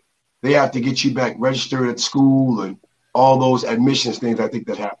point they have to get you back registered at school and all those admissions things. I think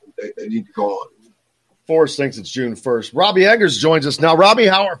that happen. They need to go on. Forrest thinks it's June 1st. Robbie Eggers joins us now. Robbie,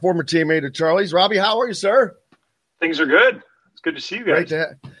 our former teammate at Charlie's. Robbie, how are you, sir? Things are good. It's good to see you guys. Great to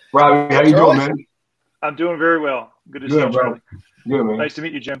have. Robbie, how you doing, man? I'm doing very well. Good to see you, Charlie. Good, man. Nice to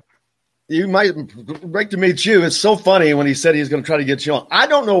meet you, Jim. Great to meet you. It's so funny when he said he was going to try to get you on. I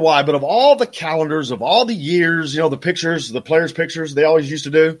don't know why, but of all the calendars, of all the years, the pictures, the players' pictures they always used to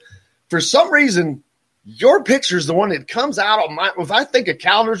do, for some reason, your picture is the one that comes out on my – if I think of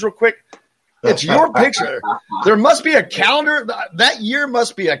calendars real quick, it's your picture. There must be a calendar. That year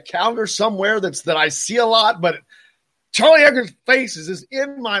must be a calendar somewhere that I see a lot, but Charlie Eggers' face is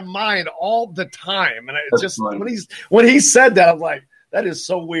in my mind all the time. And it's just when he said that, I'm like, that is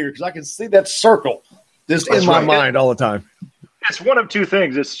so weird because I can see that circle just in my mind all the time. It's one of two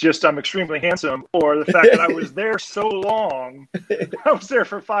things. It's just I'm extremely handsome, or the fact that I was there so long. I was there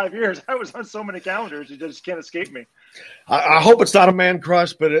for 5 years. I was on so many calendars. It just can't escape me. I hope it's not a man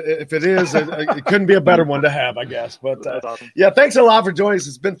crush, but if it is, it couldn't be a better one to have, I guess. But that's awesome. Yeah, thanks a lot for joining us.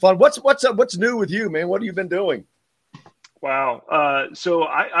 It's been fun. What's new with you, man? What have you been doing? Wow. So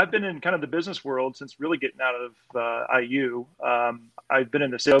I've been in kind of the business world since really getting out of IU. I've been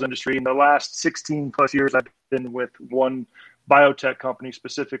in the sales industry. In the last 16 plus years, I've been with one biotech company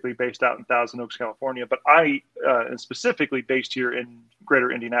specifically based out in Thousand Oaks, California. But I am specifically based here in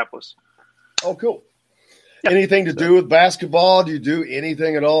greater Indianapolis. Oh, cool. Yeah. Anything to do with basketball? Do you do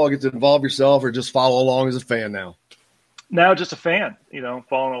anything at all? Get to involve yourself or just follow along as a fan now? Now, just a fan,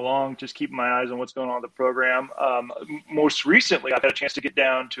 following along, just keeping my eyes on what's going on with the program. Most recently, I've had a chance to get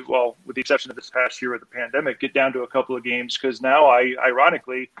down to, well, with the exception of this past year with the pandemic, get down to a couple of games because now I,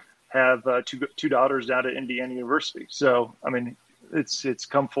 ironically, have two daughters down at Indiana University. So, I mean, it's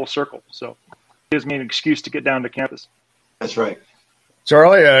come full circle. So it gives me an excuse to get down to campus. That's right.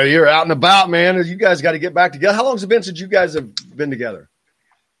 Charlie, you're out and about, man. You guys got to get back together. How long has it been since you guys have been together?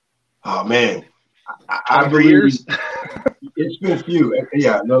 Oh, man. I believe years. It's been a few.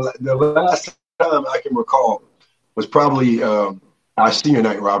 Yeah, the last time I can recall was probably our senior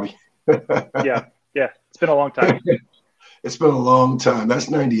night, Robbie. Yeah. It's been a long time. It's been a long time. That's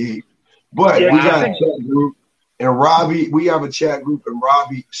 98. But yeah, we got a chat group, and we have a chat group, and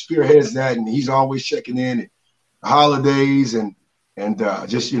Robbie spearheads that, and he's always checking in at holidays and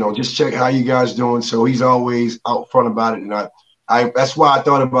just check how you guys doing. So he's always out front about it, and I that's why I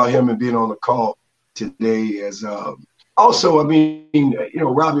thought about him and being on the call today. As also, I mean,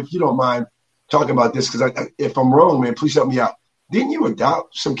 Robbie, if you don't mind talking about this, because if I'm wrong, man, please help me out. Didn't you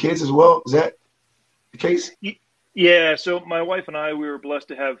adopt some kids as well? Is that the case? Yeah, so my wife and I, we were blessed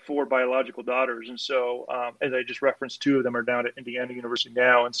to have 4 biological daughters. And so, as I just referenced, 2 of them are down at Indiana University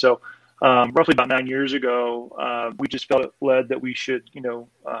now. And so roughly about 9 years ago, we just felt led that we should,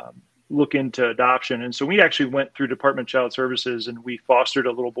 look into adoption. And so we actually went through Department of Child Services and we fostered a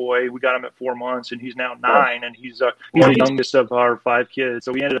little boy. We got him at 4 months and he's now 9 and he's the youngest of our 5 kids.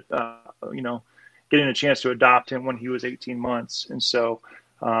 So we ended up, getting a chance to adopt him when he was 18 months. And so,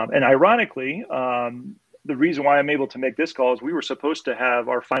 and ironically, the reason why I'm able to make this call is we were supposed to have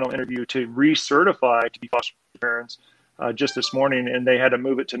our final interview to recertify to be foster parents just this morning, and they had to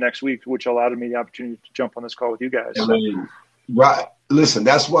move it to next week, which allowed me the opportunity to jump on this call with you guys. Right. Listen,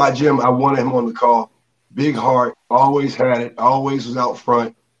 that's why, Jim, I wanted him on the call. Big heart, always had it, always was out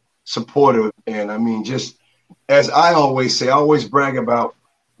front, supportive. And I mean, just as I always say, I always brag about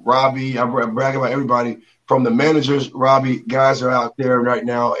Robbie. I brag about everybody from the managers. Robbie, guys are out there right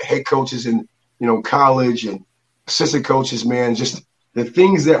now, head coaches in, college and assistant coaches, man, just the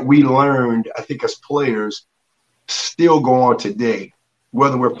things that we learned, I think, as players still go on today,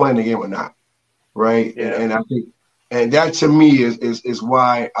 whether we're playing the game or not. Right. Yeah. And I think, and that to me is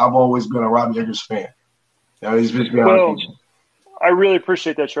why I've always been a Robbie Eggers fan. I really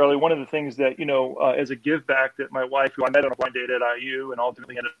appreciate that, Charlie. One of the things that, as a give back that my wife, who I met on a blind date at IU and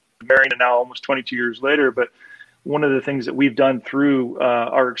ultimately ended up marrying, and now almost 22 years later, but one of the things that we've done through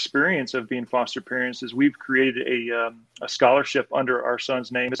our experience of being foster parents is we've created a scholarship under our son's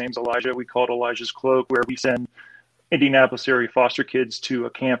name. His name's Elijah. We call it Elijah's Cloak, where we send Indianapolis area foster kids to a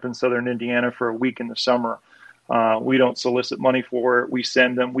camp in southern Indiana for a week in the summer. We don't solicit money for it. We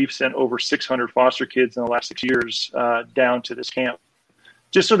send them. We've sent over 600 foster kids in the last 6 years down to this camp,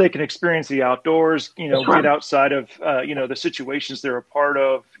 just so they can experience the outdoors, get outside of, the situations they're a part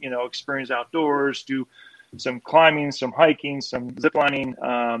of, experience outdoors, do some climbing, some hiking, some zip lining,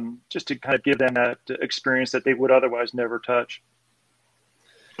 just to kind of give them that experience that they would otherwise never touch.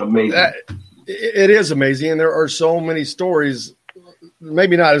 Amazing. It is amazing. And there are so many stories,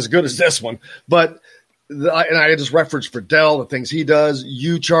 maybe not as good as this one, but and I just referenced Fidel, the things he does,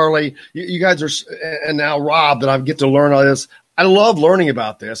 you, Charlie, you guys are, and now Rob, that I get to learn all this. I love learning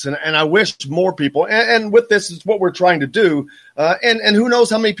about this, and I wish more people, and with this, it's what we're trying to do, and who knows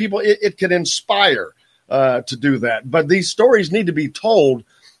how many people it can inspire to do that. But these stories need to be told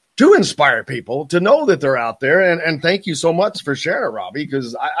to inspire people to know that they're out there, and thank you so much for sharing, Robbie,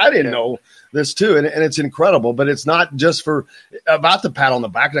 because I didn't know this too, and it's incredible. But it's not just about the pat on the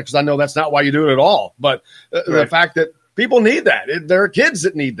back, because I know that's not why you do it at all, but the fact that people need that. There are kids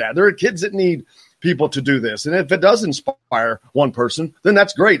that need that. There are kids that need people to do this. And if it does inspire one person, then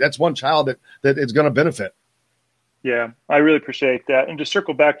that's great. That's one child that is going to benefit. Yeah, I really appreciate that. And to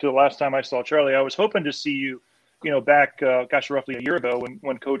circle back to the last time I saw Charlie, I was hoping to see you, back, roughly a year ago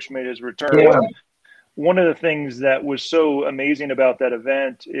when Coach made his return. Yeah. One of the things that was so amazing about that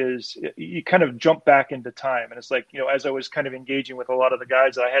event is you kind of jump back into time. And it's like, as I was kind of engaging with a lot of the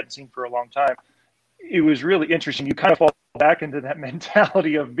guys that I hadn't seen for a long time, it was really interesting. You kind of fall back into that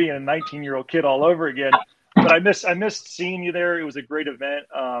mentality of being a 19-year-old kid all over again. But I missed seeing you there. It was a great event.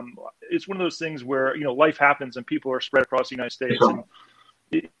 It's one of those things where, life happens and people are spread across the United States. And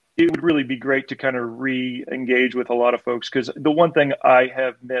it would really be great to kind of re-engage with a lot of folks, because the one thing I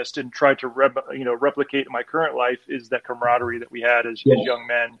have missed and tried to replicate in my current life is that camaraderie that we had as young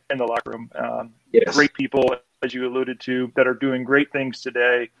men in the locker room. Great people, as you alluded to, that are doing great things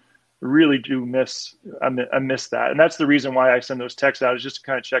today. Really do miss that, and that's the reason why I send those texts out, is just to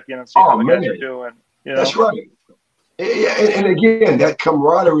kind of check in and see how the guys are doing. That's right. Yeah, and again, that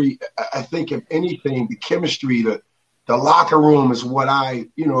camaraderie. I think, if anything, the chemistry, the locker room is what if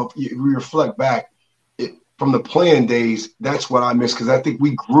we reflect back from the playing days, that's what I miss, because I think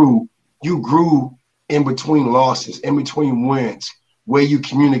we grew. You grew in between losses, in between wins, where you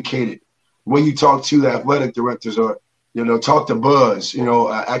communicated, where you talked to the athletic directors or. Talk to Buzz,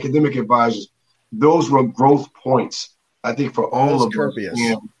 academic advisors. Those were growth points, I think, for all of us.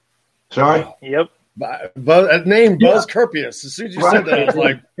 Sorry? Yep. Buzz Kirpius. As soon as you said that, it's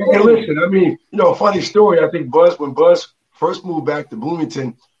like, hey, listen, funny story. I think when Buzz first moved back to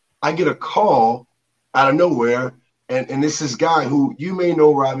Bloomington, I get a call out of nowhere, and this is guy who you may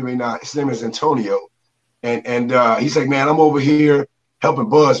know, Robbie may not. His name is Antonio. And he's like, man, I'm over here helping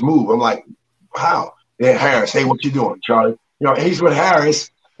Buzz move. I'm like, how? Then Harris, hey, what you doing, Charlie? He's with Harris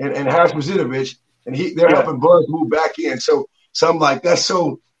and Harris Mazinovich, and they're helping Buzz move back in. So I'm like,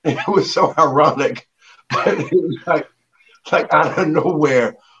 it was so ironic. But it was like out of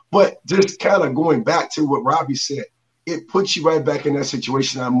nowhere. But just kind of going back to what Robbie said, it puts you right back in that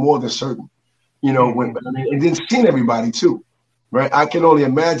situation. I'm more than certain. And then seeing everybody too, right? I can only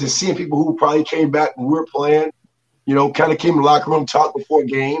imagine seeing people who probably came back when we were playing, kind of came in the locker room, talked before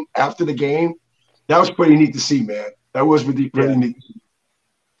game, after the game. That was pretty neat to see, man. That was pretty neat.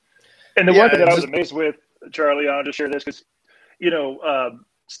 And the one thing that I was amazed with, Charlie, I'll just share this because,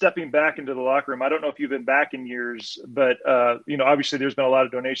 stepping back into the locker room, I don't know if you've been back in years, but, obviously there's been a lot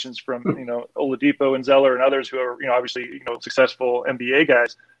of donations from, Oladipo and Zeller and others who are, obviously, successful NBA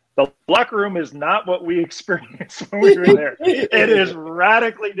guys. The locker room is not what we experienced when we were in there. It is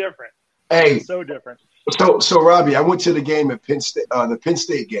radically different. Hey, it's so different. So Robbie, I went to the game at Penn State, the Penn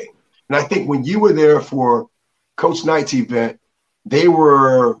State game. And I think when you were there for Coach Knight's event, they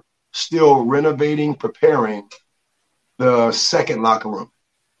were still preparing the second locker room.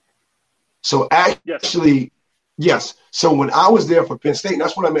 So actually, yes. So when I was there for Penn State, and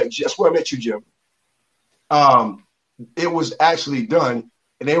that's where I met you, Jim. It was actually done,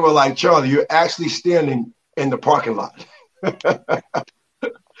 and they were like, Charlie, you're actually standing in the parking lot.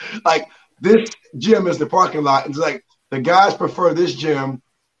 Like, this gym is the parking lot. It's like the guys prefer this gym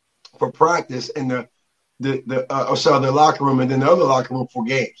for practice and the locker room, and then the other locker room for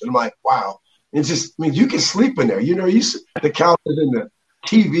games. And I'm like, wow. It's just, you can sleep in there. The couches and the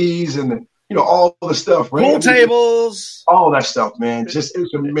TVs and all the stuff. Right? Pool tables. All that stuff, man. It's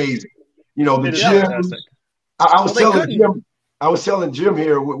amazing. The gym. I was telling Jim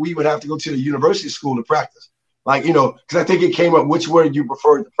here, we would have to go to the university school to practice. Like, because I think it came up, which way you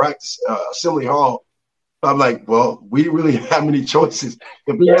prefer to practice, Assembly Hall. I'm like, well, we didn't really have many choices.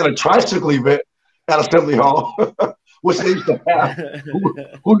 If we had a tricycle event at Assembly Hall, which they used to have.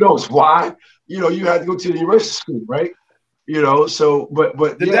 Who knows why? You had to go to the university school, right? So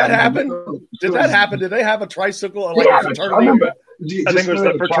but did that happen? Did that happen? Did they have a tricycle? A fraternity? I think it was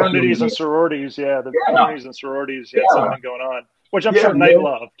the fraternities and sororities. Yeah, the fraternities and sororities had something going on, which I'm sure Knight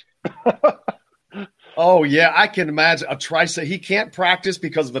loved. Oh, yeah, I can imagine a tricycle. He can't practice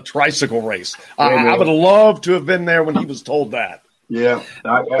because of a tricycle race. I would love to have been there when he was told that. Yeah.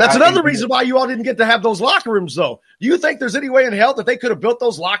 That's another reason why you all didn't get to have those locker rooms, though. Do you think there's any way in hell that they could have built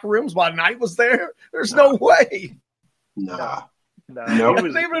those locker rooms while Knight was there? There's no way. Nah. No. He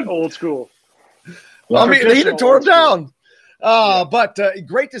was old school. Well, I mean, he'd have tore him down. But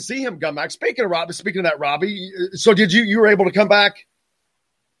great to see him come back. Speaking of that, Robbie, so did you were able to come back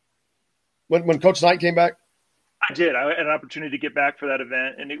when Coach Knight came back? I did. I had an opportunity to get back for that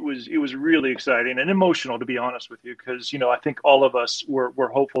event, and it was really exciting and emotional, to be honest with you, because I think all of us were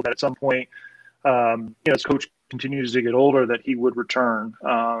hopeful that at some point, as Coach continues to get older, that he would return.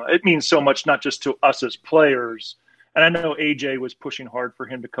 It means so much, not just to us as players. And I know AJ was pushing hard for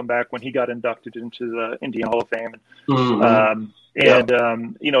him to come back when he got inducted into the Indiana Hall of Fame.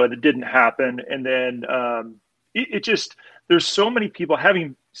 It didn't happen. And then it just, there's so many people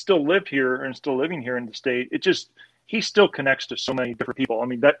having still lived here and still living here in the state. He still connects to so many different people. I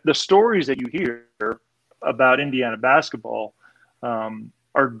mean, that the stories that you hear about Indiana basketball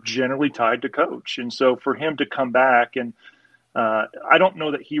are generally tied to Coach. And so for him to come back, and I don't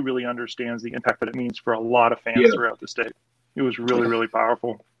know that he really understands the impact that it means for a lot of fans throughout the state. It was really, really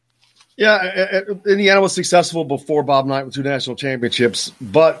powerful. Yeah, Indiana was successful before Bob Knight with 2 national championships,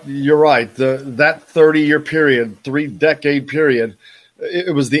 but you're right. That 30-year period, 3-decade period,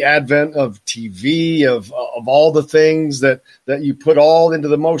 it was the advent of TV, of all the things that you put all into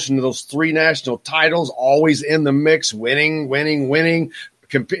the motion. Those 3 national titles, always in the mix, winning.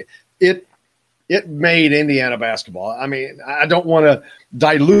 It made Indiana basketball. I mean, I don't want to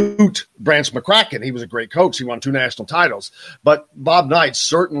dilute Branch McCracken. He was a great coach. He won 2 national titles. But Bob Knight,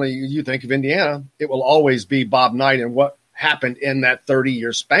 certainly, you think of Indiana, it will always be Bob Knight and what happened in that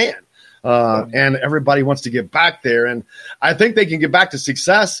 30-year span. And everybody wants to get back there. And I think they can get back to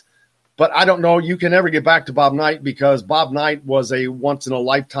success, but I don't know you can ever get back to Bob Knight, because Bob Knight was a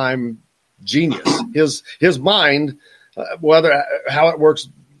once-in-a-lifetime genius. His mind, how it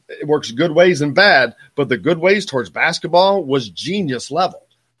works good ways and bad, but the good ways towards basketball was genius level.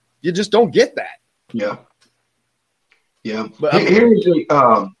 You just don't get that. Yeah. But here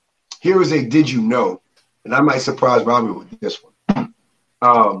is a did you know, and I might surprise Robbie with this one.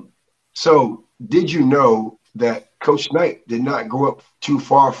 So did you know that Coach Knight did not grow up too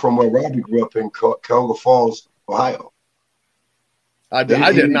far from where Robbie grew up in Cuyahoga Falls, Ohio? I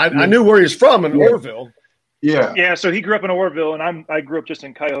didn't. I knew where he's from in Orville. Yeah. So he grew up in Orville, and I grew up just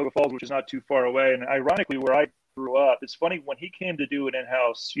in Cuyahoga Falls, which is not too far away. And ironically, where I grew up, it's funny, when he came to do an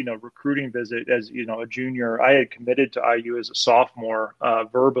in-house, recruiting visit as a junior, I had committed to IU as a sophomore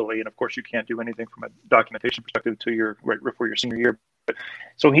verbally, and of course, you can't do anything from a documentation perspective until you're right before your senior year.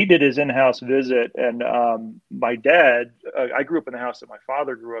 So he did his in-house visit, and my dad, I grew up in the house that my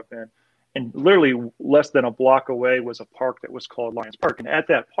father grew up in, and literally less than a block away was a park that was called Lions Park, and at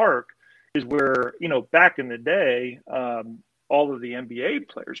that park is where, back in the day, all of the NBA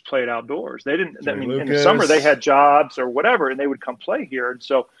players played outdoors. They didn't, in the summer they had jobs or whatever, and they would come play here. And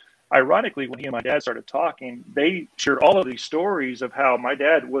so ironically, when he and my dad started talking, they shared all of these stories of how my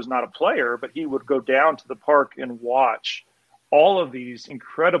dad was not a player, but he would go down to the park and watch all of these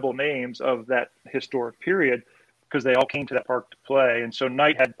incredible names of that historic period, because they all came to that park to play. And so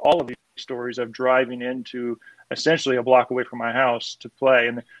Knight had all of these stories of driving into essentially a block away from my house to play.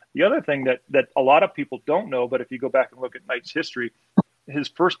 And the other thing that a lot of people don't know, but if you go back and look at Knight's history, his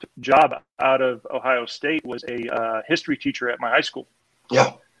first job out of Ohio State was a history teacher at my high school.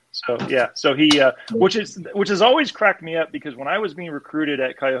 Yeah. So he, which has always cracked me up, because when I was being recruited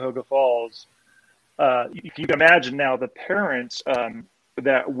at Cuyahoga Falls, you can imagine now the parents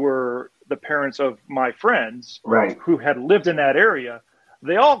that were the parents of my friends, right, who had lived in that area,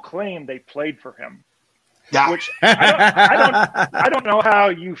 they all claimed they played for him. Yeah. Which I don't know how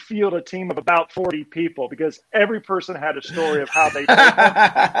you field a team of about 40 people, because every person had a story of how they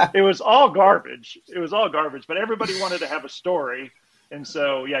played. It was all garbage. But everybody wanted to have a story. And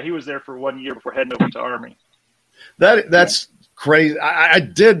so, he was there for 1 year before heading over to Army. That's crazy. I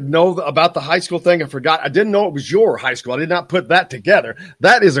did know about the high school thing. I forgot. I didn't know it was your high school. I did not put that together.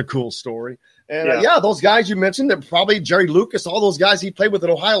 That is a cool story. And those guys you mentioned, that probably Jerry Lucas, all those guys he played with at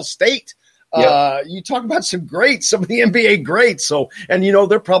Ohio State. You talk about some greats, some of the NBA greats. So, and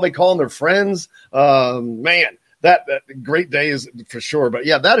they're probably calling their friends. Man, that great day is for sure. But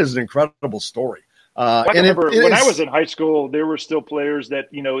that is an incredible story. I remember when I was in high school, there were still players that,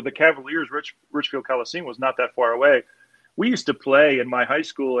 the Cavaliers, Richfield Coliseum was not that far away. We used to play in my high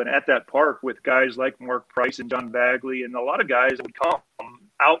school and at that park with guys like Mark Price and John Bagley and a lot of guys that would come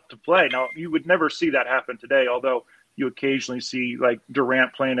out to play. Now, you would never see that happen today, although you occasionally see like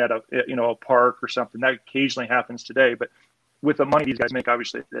Durant playing at a park or something. That occasionally happens today. But with the money these guys make,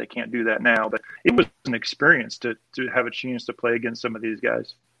 obviously they can't do that now. But it was an experience to have a chance to play against some of these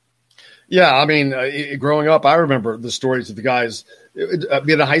guys. Yeah, I mean, growing up, I remember the stories of the guys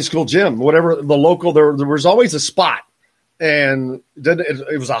in a high school gym, whatever the local, there was always a spot. And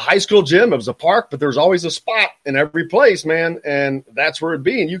it was a high school gym. It was a park, but there's always a spot in every place, man. And that's where it'd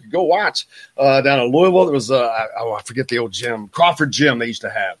be. And you could go watch down in Louisville. It was, I forget the old gym, Crawford Gym they used to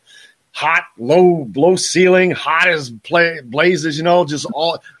have. Hot, low ceiling, hot as blazes, just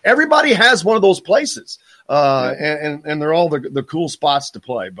everybody has one of those places. And they're all the cool spots to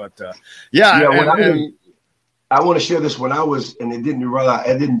play. But, I want to share this when I was, and it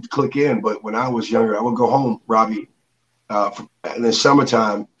didn't click in, but when I was younger, I would go home, Robbie, in the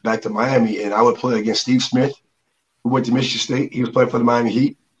summertime back to Miami, and I would play against Steve Smith, who went to Michigan State. He was playing for the Miami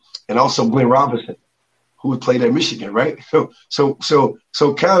Heat, and also Glenn Robinson, who would play at Michigan, right? So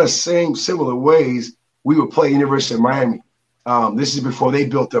kind of similar ways we would play University of Miami. This is before they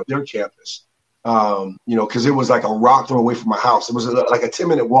built up their campus, because it was like a rock throw away from my house. It was like a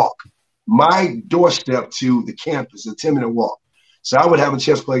 10-minute walk. My doorstep to the campus, a 10-minute walk. So I would have a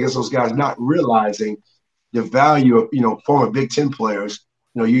chance to play against those guys, not realizing the value of, former Big Ten players.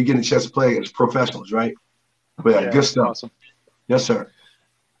 You get a chance to play as professionals, right? But good stuff. Awesome. Yes, sir.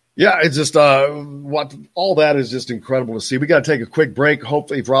 Yeah, it's just all that is just incredible to see. We got to take a quick break.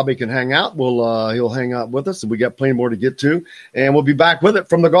 Hopefully, if Robbie can hang out, he'll hang out with us. And we got plenty more to get to, and we'll be back with it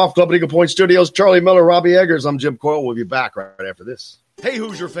from the Golf Club at Eagle Point Studios. Charlie Miller, Robbie Eggers. I'm Jim Coyle. We'll be back right after this. Hey,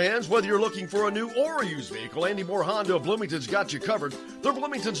 Hoosier fans, whether you're looking for a new or a used vehicle, Andy Moore Honda of Bloomington's got you covered. They're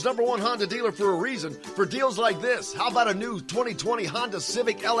Bloomington's #1 Honda dealer for a reason. For deals like this, how about a new 2020 Honda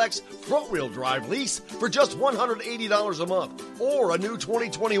Civic LX front-wheel drive lease for just $180 a month? Or a new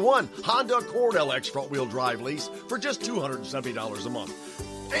 2021 Honda Accord LX front-wheel drive lease for just $270 a month.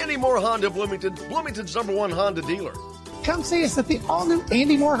 Andy Moore Honda of Bloomington, Bloomington's #1 Honda dealer. Come see us at the all-new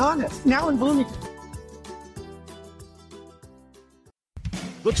Andy Moore Honda, now in Bloomington.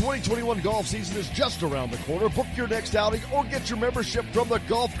 The 2021 golf season is just around the corner. Book your next outing or get your membership from the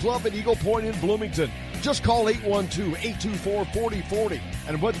Golf Club at Eagle Point in Bloomington. Just call 812-824-4040.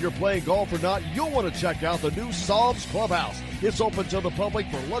 And whether you're playing golf or not, you'll want to check out the new Psalms Clubhouse. It's open to the public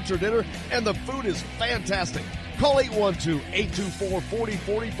for lunch or dinner, and the food is fantastic. Call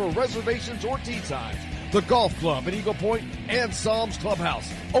 812-824-4040 for reservations or tee times. The Golf Club at Eagle Point and Psalms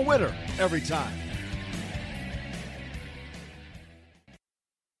Clubhouse. A winner every time.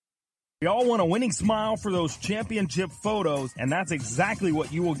 We all want a winning smile for those championship photos, and that's exactly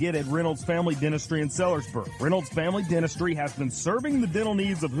what you will get at Reynolds Family Dentistry in Sellersburg. Reynolds Family Dentistry has been serving the dental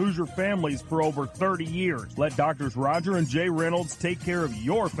needs of Hoosier families for over 30 years. Let Doctors Roger and Jay Reynolds take care of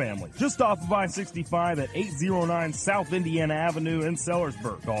your family. Just off of I-65 at 809 South Indiana Avenue in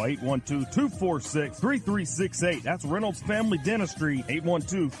Sellersburg. Call 812-246-3368. That's Reynolds Family Dentistry,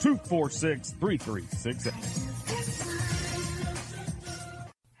 812-246-3368.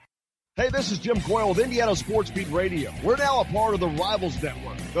 Hey, this is Jim Coyle with Indiana Sports Beat Radio. We're now a part of the Rivals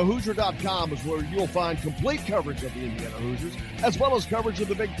Network. TheHoosier.com is where you'll find complete coverage of the Indiana Hoosiers, as well as coverage of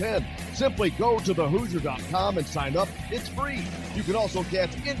the Big Ten. Simply go to TheHoosier.com and sign up. It's free. You can also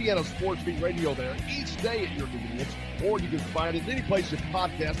catch Indiana Sports Beat Radio there each day at your convenience, or you can find it any place you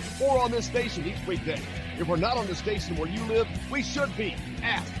podcast or on this station each weekday. If we're not on the station where you live, we should be.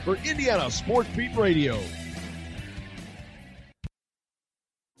 Ask for Indiana Sports Beat Radio.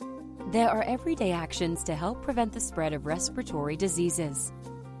 There are everyday actions to help prevent the spread of respiratory diseases.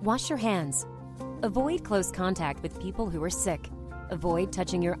 Wash your hands. Avoid close contact with people who are sick. Avoid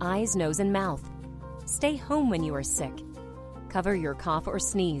touching your eyes, nose, and mouth. Stay home when you are sick. Cover your cough or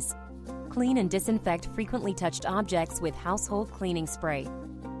sneeze. Clean and disinfect frequently touched objects with household cleaning spray.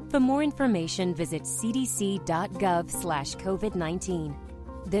 For more information, visit cdc.gov/COVID-19.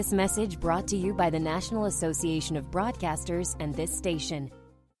 This message brought to you by the National Association of Broadcasters and this station.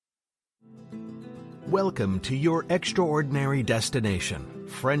 Welcome to your extraordinary destination,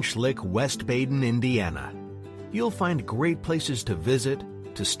 French Lick, West Baden, Indiana. You'll find great places to visit,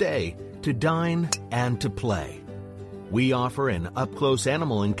 to stay, to dine, and to play. We offer an up-close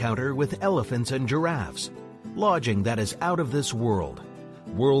animal encounter with elephants and giraffes, lodging that is out of this world,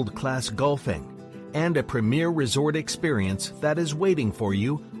 world-class golfing, and a premier resort experience that is waiting for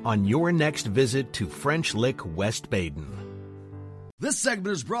you on your next visit to French Lick, West Baden. This segment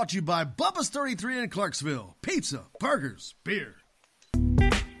is brought to you by Bubba's 33 in Clarksville. Pizza, burgers, beer.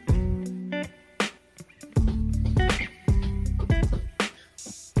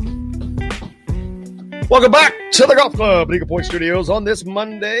 Welcome back to the Golf Club at Eagle Point Studios on this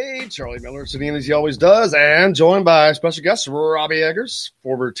Monday. Charlie Miller sitting in as he always does, and joined by special guest Robbie Eggers,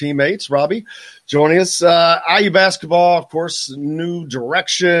 former teammates. Robbie joining us. IU basketball, of course, new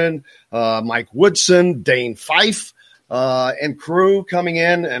direction. Mike Woodson, Dane Fife, and crew coming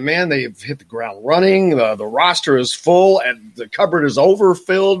in, and man, they've hit the ground running. The roster is full, and the cupboard is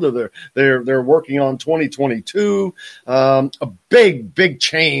overfilled. They're working on 2022. A big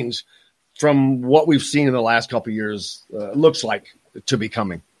change from what we've seen in the last couple of years, looks like to be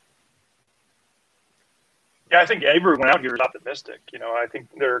coming. Yeah, I think everyone out here is optimistic. I think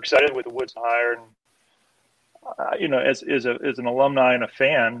they're excited with the Woods hire, and as an alumni and a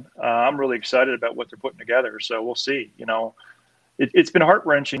fan, I'm really excited about what they're putting together. So we'll see. It's been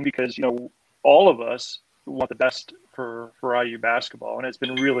heart-wrenching because all of us want the best for IU basketball, and it's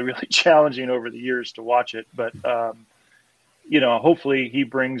been really, really challenging over the years to watch it. But hopefully he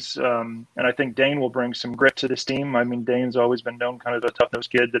brings, and I think Dane will bring some grit to this team. I mean, Dane's always been known kind of a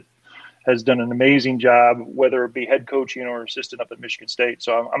tough-nosed kid that has done an amazing job, whether it be head coaching or assistant up at Michigan State.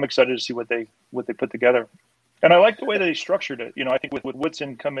 So I'm excited to see what they put together. And I like the way they structured it. I think with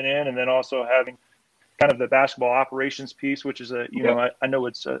Woodson coming in and then also having kind of the basketball operations piece, which is I know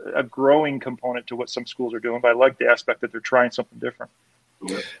it's a growing component to what some schools are doing, but I like the aspect that they're trying something different.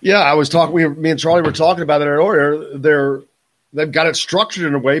 Yeah, I was talking. Me and Charlie were talking about it earlier. They've got it structured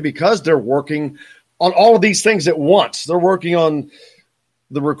in a way because they're working on all of these things at once. They're working on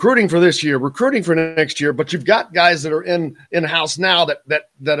the recruiting for this year, recruiting for next year, but you've got guys that are in-house now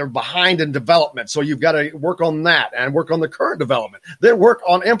that are behind in development. So you've got to work on that and work on the current development. Then work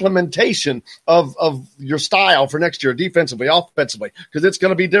on implementation of your style for next year, defensively, offensively, because it's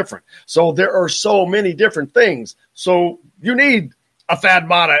going to be different. So there are so many different things. So you need a Thad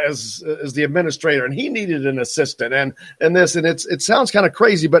Matta as the administrator, and he needed an assistant and it sounds kind of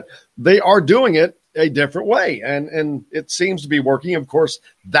crazy, but they are doing it a different way, and it seems to be working. Of course,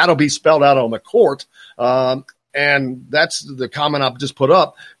 that'll be spelled out on the court, and that's the comment I've just put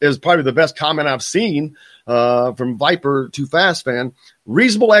up is probably the best comment I've seen from Viper Too Fast fan.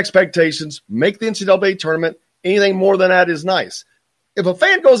 Reasonable expectations, make the NCAA tournament. Anything more than that is nice. If a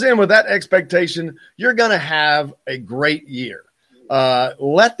fan goes in with that expectation, you're going to have a great year.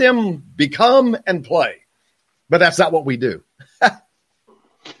 Let them become and play. But that's not what we do.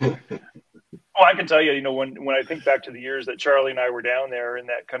 Well, I can tell you, when I think back to the years that Charlie and I were down there in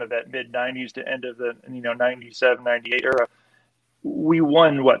that kind of that mid-'90s to end of the 97, 98 era, we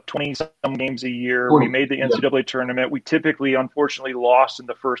won, 20-some games a year. We made the NCAA tournament. We typically, unfortunately, lost in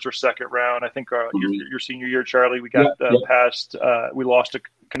the first or second round. I think your senior year, Charlie, we got past we lost to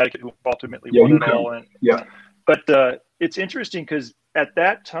Connecticut, who ultimately won it all. But it's interesting because at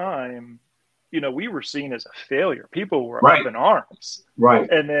that time, we were seen as a failure. People were up in arms. Right.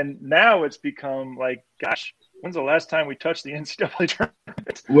 And then now it's become like, gosh, when's the last time we touched the NCAA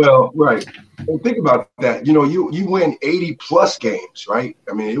tournament? Well, right. And think about that. You win 80-plus games, right?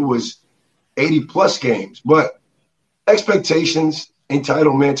 I mean, it was 80-plus games. But expectations,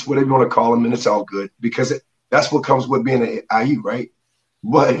 entitlements, whatever you want to call them, and it's all good because that's what comes with being an IU, right?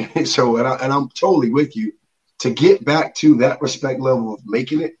 But so, and I'm totally with you. To get back to that respect level of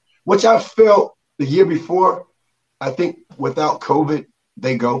making it, which I felt the year before, I think without COVID,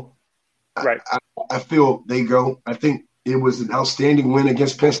 they go. Right. I feel they go. I think it was an outstanding win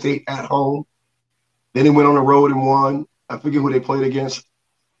against Penn State at home. Then they went on the road and won. I forget who they played against.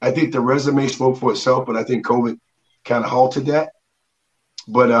 I think the resume spoke for itself, but I think COVID kind of halted that.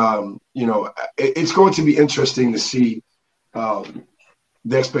 But, it's going to be interesting to see the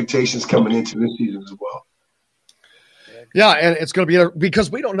expectations coming into this season as well. Yeah, and it's going to be because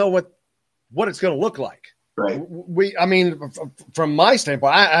we don't know what it's going to look like. Right. From my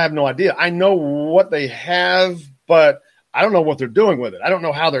standpoint, I have no idea. I know what they have, but I don't know what they're doing with it. I don't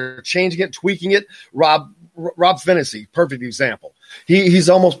know how they're changing it, tweaking it. Rob Phinisee, perfect example. He's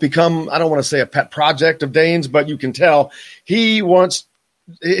almost become, I don't want to say a pet project of Dane's, but you can tell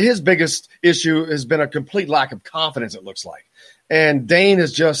his biggest issue has been a complete lack of confidence, it looks like. And Dane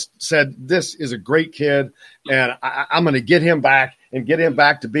has just said, this is a great kid, and I'm going to get him back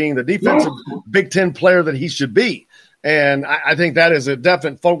to being the defensive Big Ten player that he should be. And I think that is a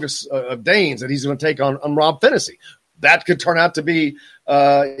definite focus of Dane's that he's going to take on Rob Phinisee. That could turn out to be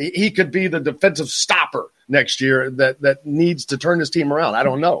he could be the defensive stopper next year that needs to turn his team around. I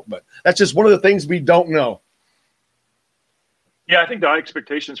don't know, but that's just one of the things we don't know. Yeah, I think the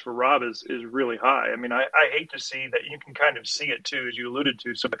expectations for Rob is really high. I mean, I hate to see that. You can kind of see it too, as you alluded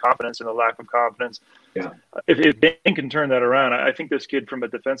to, some of the confidence and the lack of confidence. Yeah. If Dane can turn that around, I think this kid from a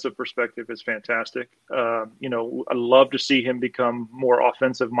defensive perspective is fantastic. I love to see him become more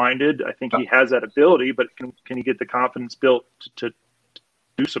offensive minded. I think he has that ability, but can he get the confidence built to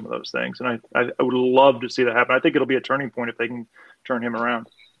do some of those things? And I would love to see that happen. I think it'll be a turning point if they can turn him around.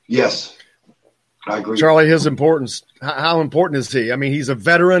 Yes. I agree. Charlie, his importance, how important is he? I mean, he's a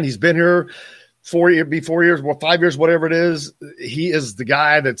veteran. He's been here 4 years, 5 years, whatever it is. He is the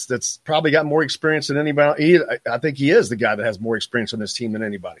guy that's probably got more experience than anybody. I think he is the guy that has more experience on this team than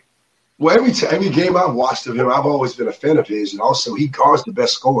anybody. Well, every game I've watched of him, I've always been a fan of his. And also he guards the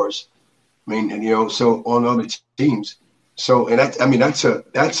best scorers. I mean, so on other teams. So, and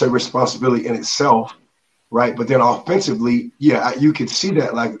that's a responsibility in itself, right? But then offensively, yeah, you could see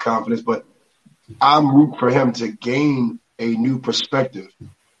that lack of confidence, but I'm rooting for him to gain a new perspective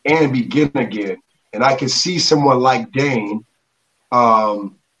and begin again. And I can see someone like Dane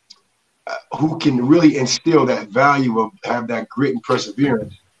who can really instill that value of have that grit and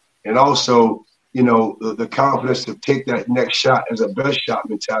perseverance. And also, the confidence to take that next shot as a best shot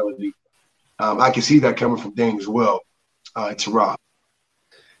mentality. I can see that coming from Dane as well to Rob.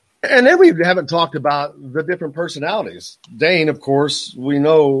 And then we haven't talked about the different personalities. Dane, of course, we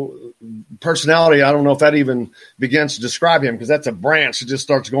know personality. I don't know if that even begins to describe him because that's a branch that just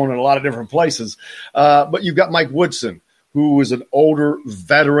starts going in a lot of different places. But you've got Mike Woodson, who is an older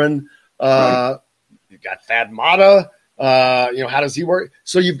veteran. Right. You've got Thad Matta. How does he work?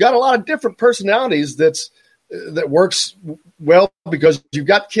 So you've got a lot of different personalities that works well because you've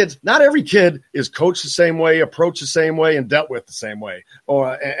got kids. Not every kid is coached the same way, approached the same way, and dealt with the same way,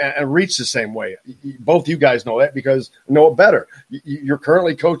 and reached the same way. Both you guys know that because know it better. You're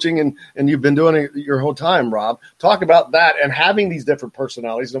currently coaching and you've been doing it your whole time, Rob. Talk about that and having these different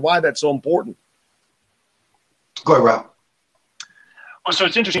personalities and why that's so important. Go ahead, Rob. Well, so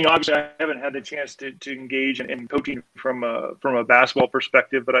it's interesting. Obviously, I haven't had the chance to engage in coaching from a basketball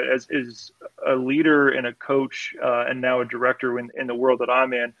perspective, but as a leader and a coach and now a director in the world that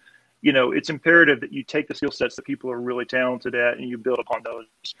I'm in, it's imperative that you take the skill sets that people are really talented at and you build upon those,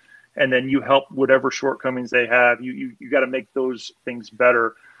 and then you help whatever shortcomings they have. You got to make those things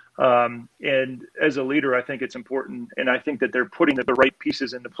better. And as a leader, I think it's important, and I think that they're putting the right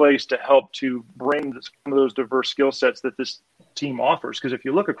pieces into place to help to bring some of those diverse skill sets that this team offers. Because if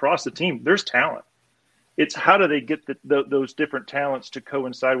you look across the team, there's talent. It's how do they get those different talents to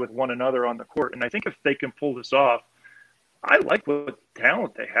coincide with one another on the court? And I think if they can pull this off, I like what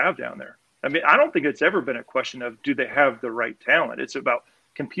talent they have down there. I mean, I don't think it's ever been a question of do they have the right talent. It's about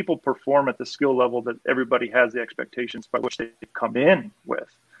can people perform at the skill level that everybody has the expectations by which they come in with.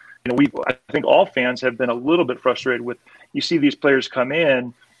 I think all fans have been a little bit frustrated with, you see these players come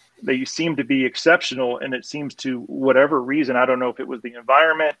in, they seem to be exceptional, and it seems to whatever reason, I don't know if it was the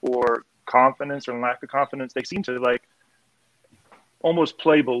environment or confidence or lack of confidence, they seem to almost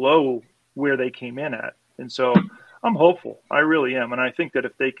play below where they came in at. And so I'm hopeful. I really am. And I think that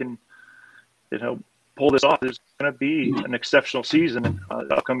if they can, pull this off, there's going to be an exceptional season in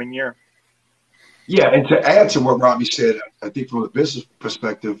the upcoming year. Yeah, and to add to what Robbie said, I think from a business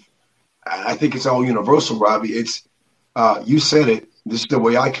perspective, I think it's all universal, Robbie. It's you said it. This is the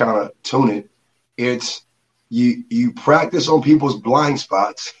way I kind of tune it. It's you practice on people's blind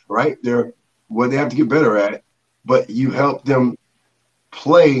spots, right? They're what they have to get better at, but you help them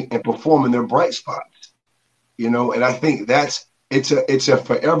play and perform in their bright spots. And I think it's a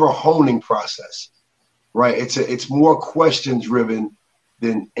forever honing process, right? It's more question driven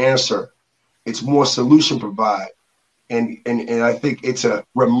than answer. It's more solution provide. And I think it's a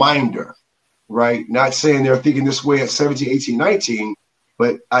reminder, right? Not saying they're thinking this way at 17, 18, 19,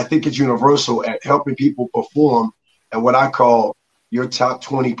 but I think it's universal at helping people perform at what I call your top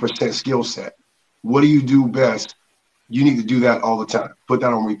 20% skill set. What do you do best? You need to do that all the time. Put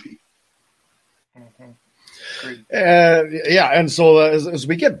that on repeat. And so as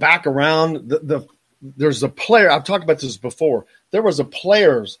we get back around, there's a player. I've talked about this before. There was a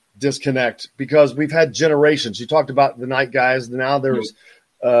player's disconnect because we've had generations. You talked about the night guys. Now there's,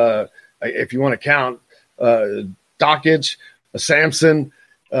 if you want to count, Dockage, Sampson,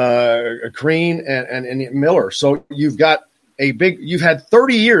 Crean, and Miller. So you've got you've had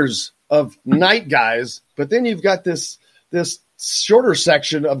 30 years of night guys, but then you've got this shorter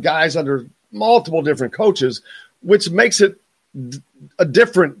section of guys under multiple different coaches, which makes it a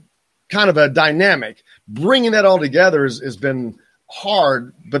different kind of a dynamic. Bringing that all together has been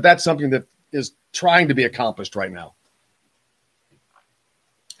hard, but that's something that is trying to be accomplished right now.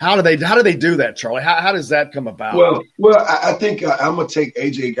 How do they do that, Charlie? How does that come about? Well, I think I'm gonna take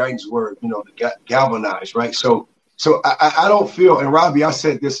AJ Guyton's word, to galvanize, right? So I don't feel, and Robbie, I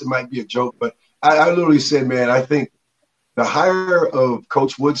said this, it might be a joke, but I literally said, man, I think the hire of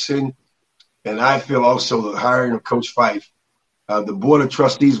Coach Woodson, and I feel also the hiring of Coach Fife, the board of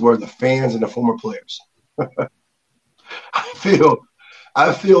trustees were the fans and the former players. I feel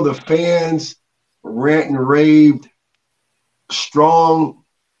the fans rant and raved strong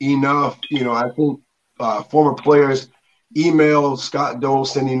enough. I think former players emailed Scott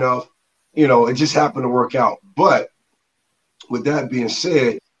Dolson enough. It just happened to work out. But with that being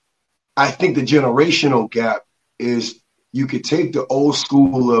said, I think the generational gap is you could take the old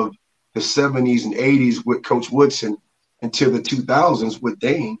school of the 70s and 80s with Coach Woodson until the 2000s with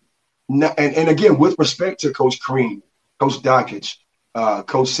Dane. And again, with respect to Coach Crean, Coach Dockage,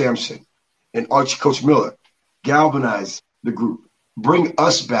 Coach Sampson, and Coach Miller, galvanize the group. Bring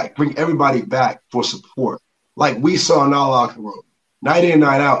us back. Bring everybody back for support. Like we saw in our locker room. Night in,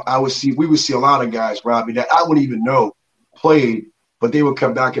 night out, we would see a lot of guys, Robbie, that I wouldn't even know played, but they would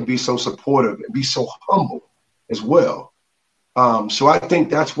come back and be so supportive and be so humble as well. So I think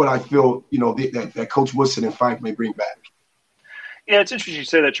that's what I feel, that Coach Woodson and Fife may bring back. Yeah, it's interesting you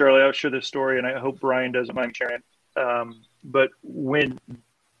say that, Charlie. I'll share this story, and I hope Brian doesn't mind sharing it. But when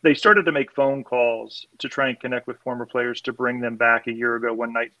they started to make phone calls to try and connect with former players to bring them back a year ago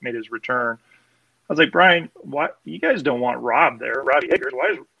when Knight made his return, I was like, Brian, why you guys don't want Robbie Eggers?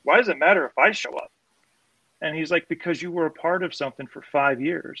 Why does it matter if I show up? And he's like, because you were a part of something for 5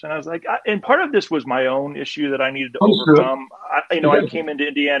 years. And I was like, and part of this was my own issue that I needed to overcome. I came into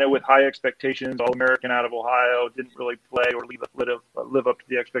Indiana with high expectations, All-American out of Ohio, didn't really play or live up to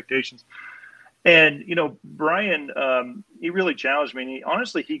the expectations. And, Brian, he really challenged me. And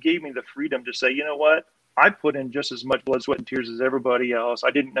he gave me the freedom to say, you know what? I put in just as much blood, sweat, and tears as everybody else.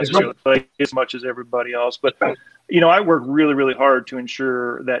 I didn't necessarily play as much as everybody else, but I worked really, really hard to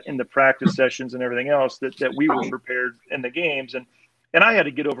ensure that in the practice sessions and everything else that we were prepared in the games. And I had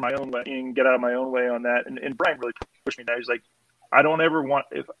to get over my own way and get out of my own way on that. And Brian really pushed me. That he's like, I don't ever want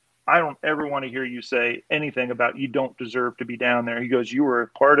to hear you say anything about you don't deserve to be down there. He goes, you were a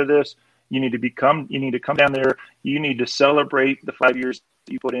part of this. You need to come down there. You need to celebrate the 5 years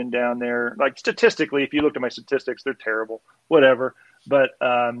you put in down there. Like statistically, if you looked at my statistics, they're terrible, whatever. But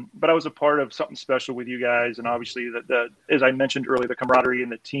I was a part of something special with you guys. And obviously the as I mentioned earlier, the camaraderie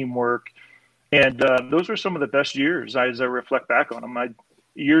and the teamwork. And those were some of the best years as I reflect back on them.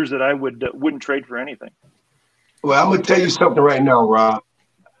 Years that I wouldn't trade for anything. Well, I'm going to tell you something right now, Rob.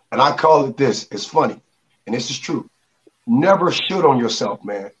 And I call it this. It's funny. And this is true. Never should on yourself,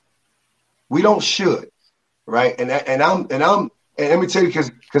 man. We don't should. Right. And let me tell you,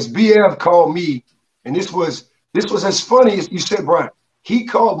 because BF called me, and this was as funny as you said, Brian. He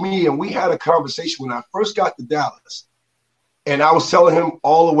called me, and we had a conversation when I first got to Dallas. And I was telling him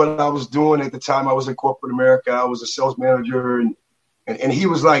all of what I was doing at the time. I was in corporate America. I was a sales manager. And he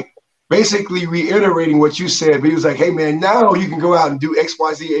was like, basically reiterating what you said. But he was like, hey, man, now you can go out and do X,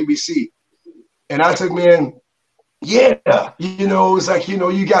 Y, Z, ABC. And I said, man, yeah. It's like,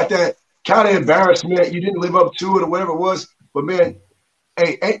 you got that kind of embarrassment. You didn't live up to it or whatever it was. But, man,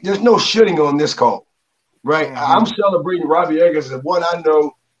 hey, there's no shitting on this call, right? Mm-hmm. I'm celebrating Robbie Eggers as one I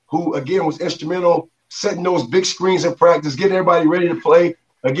know who, again, was instrumental setting those big screens in practice, getting everybody ready to play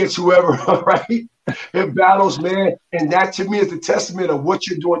against whoever, right, in battles, man. And that, to me, is the testament of what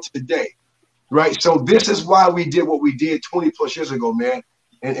you're doing today, right? So this is why we did what we did 20-plus years ago, man.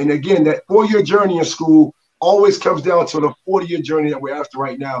 And again, that 4-year journey in school always comes down to the 40-year journey that we're after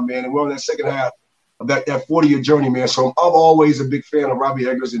right now, man. And we're on that second half of that 40-year journey, man. So I'm always a big fan of Robbie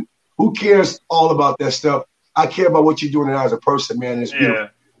Eggers. And who cares all about that stuff? I care about what you're doing now as a person, man. And it's beautiful.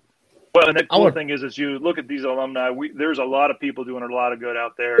 Well, and the cool thing is, as you look at these alumni, there's a lot of people doing a lot of good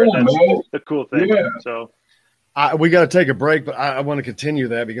out there. And that's the cool thing. Yeah. So we got to take a break, but I want to continue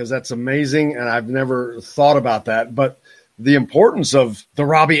that because that's amazing, and I've never thought about that. But the importance of the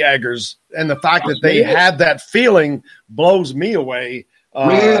Robbie Eggers and the fact that they had that feeling blows me away.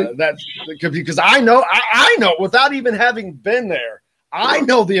 Because I know without even having been there, I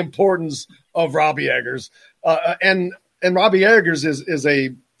know the importance of Robbie Eggers, and Robbie Eggers is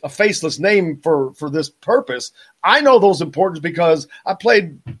a faceless name for this purpose. I know those importance because I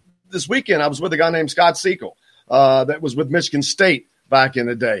played this weekend. I was with a guy named Scott Sequel that was with Michigan State back in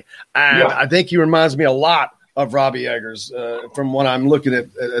the day, and I think he reminds me a lot of Robbie Eggers from when I'm looking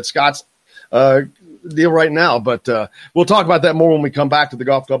at Scott's deal right now. But we'll talk about that more when we come back to the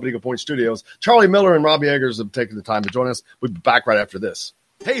Golf Club at Eagle Point Studios. Charlie Miller and Robbie Eggers have taken the time to join us. We'll be back right after this.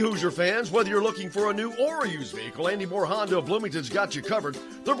 Hey Hoosier fans, whether you're looking for a new or a used vehicle, Andy Moore Honda of Bloomington's got you covered.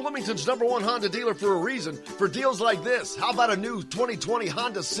 They're Bloomington's #1 Honda dealer for a reason. For deals like this, how about a new 2020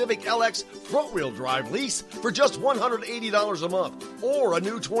 Honda Civic LX front-wheel drive lease for just $180 a month? Or a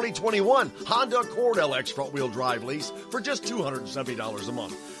new 2021 Honda Accord LX front-wheel drive lease for just $270 a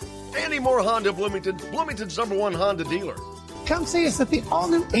month. Andy Moore Honda of Bloomington, Bloomington's #1 Honda dealer. Come see us at the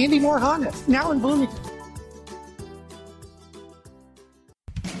all-new Andy Moore Honda, now in Bloomington.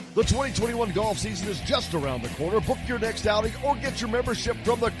 The 2021 golf season is just around the corner. Book your next outing or get your membership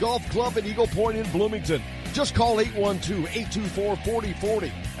from the Golf Club at Eagle Point in Bloomington. Just call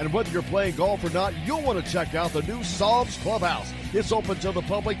 812-824-4040. And whether you're playing golf or not, you'll want to check out the new Psalms Clubhouse. It's open to the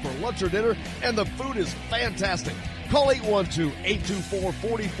public for lunch or dinner, and the food is fantastic. Call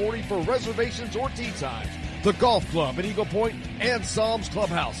 812-824-4040 for reservations or tee times. The Golf Club at Eagle Point and Psalms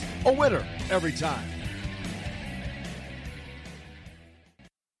Clubhouse. A winner every time.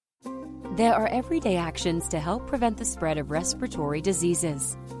 There are everyday actions to help prevent the spread of respiratory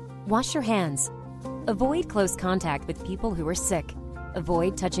diseases. Wash your hands. Avoid close contact with people who are sick.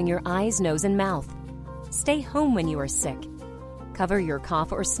 Avoid touching your eyes, nose, and mouth. Stay home when you are sick. Cover your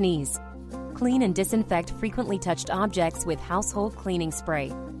cough or sneeze. Clean and disinfect frequently touched objects with household cleaning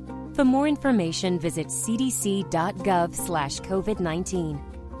spray. For more information, visit cdc.gov/COVID-19.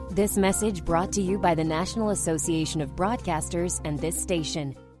 This message brought to you by the National Association of Broadcasters and this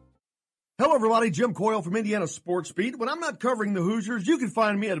station. Hello, everybody. Jim Coyle from Indiana Sports Beat. When I'm not covering the Hoosiers, you can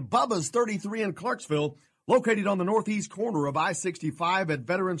find me at Bubba's 33 in Clarksville, located on the northeast corner of I-65 at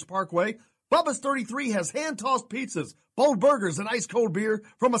Veterans Parkway. Bubba's 33 has hand-tossed pizzas, bold burgers, and ice-cold beer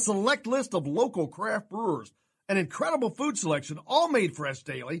from a select list of local craft brewers. An incredible food selection, all made fresh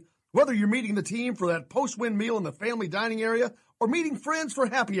daily. Whether you're meeting the team for that post-win meal in the family dining area or meeting friends for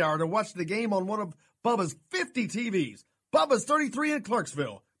happy hour to watch the game on one of Bubba's 50 TVs. Bubba's 33 in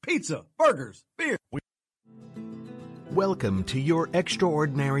Clarksville. Pizza, burgers, beer. Welcome to your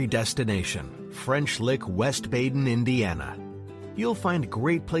extraordinary destination, French Lick, West Baden, Indiana. You'll find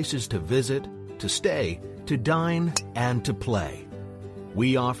great places to visit, to stay, to dine, and to play.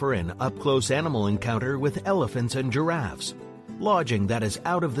 We offer an up-close animal encounter with elephants and giraffes, lodging that is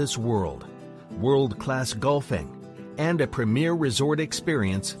out of this world, world-class golfing, and a premier resort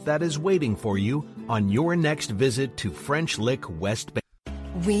experience that is waiting for you on your next visit to French Lick, West Baden.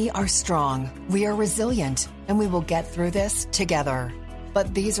 We are strong, we are resilient, and we will get through this together.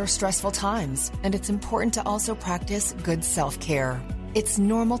 But these are stressful times, and it's important to also practice good self-care. It's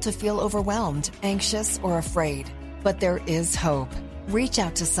normal to feel overwhelmed, anxious, or afraid, but there is hope. Reach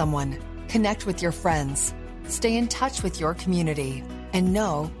out to someone, connect with your friends, stay in touch with your community, and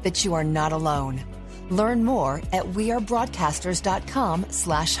know that you are not alone. Learn more at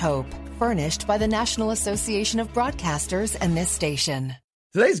wearebroadcasters.com/hope, furnished by the National Association of Broadcasters and this station.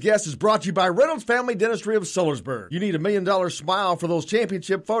 Today's guest is brought to you by Reynolds Family Dentistry of Sellersburg. You need $1 million smile for those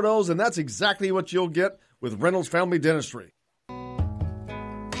championship photos, and that's exactly what you'll get with Reynolds Family Dentistry.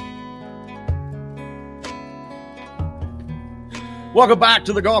 Welcome back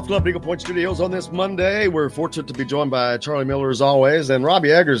to the Golf Club Eagle Point Studios on this Monday. We're fortunate to be joined by Charlie Miller as always, and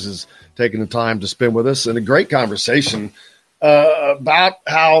Robbie Eggers is taking the time to spend with us in a great conversation about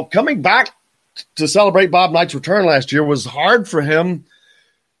how coming back to celebrate Bob Knight's return last year was hard for him.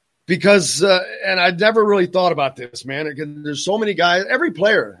 Because, and I never really thought about this, man. There's so many guys, every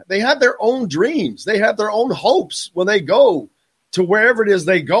player, they have their own dreams. They have their own hopes when they go to wherever it is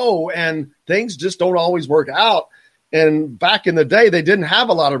they go, and things just don't always work out. And back in the day, they didn't have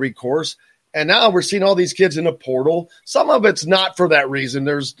a lot of recourse. And now we're seeing all these kids in the portal. Some of it's not for that reason.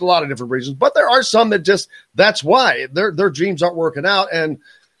 There's a lot of different reasons. But there are some that just, that's why. Their dreams aren't working out. And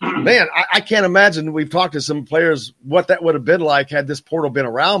man, I can't imagine. We've talked to some players what that would have been like had this portal been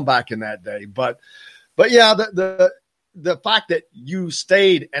around back in that day. But yeah, the fact that you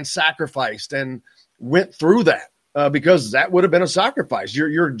stayed and sacrificed and went through that because that would have been a sacrifice.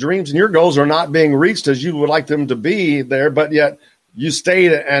 Your dreams and your goals are not being reached as you would like them to be there, but yet you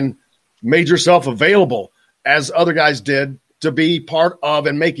stayed and made yourself available as other guys did to be part of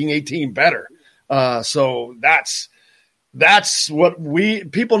and making a team better. So that's what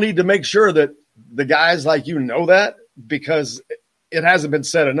people need to make sure that the guys like you know that, because it hasn't been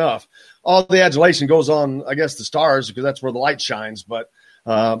said enough. All the adulation goes on, I guess, the stars, because that's where the light shines. But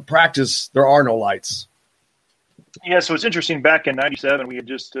practice, there are no lights. Yeah, so it's interesting. Back in '97, we had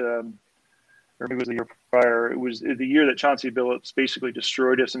just, or maybe it was the year prior, it was the year that Chauncey Billups basically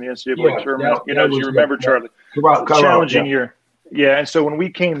destroyed us in the NCAA tournament. As you remember, Charlie, challenging year. Yeah, and so when we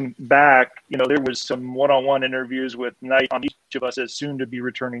came back, there was some one-on-one interviews with Knight on each of us as soon-to-be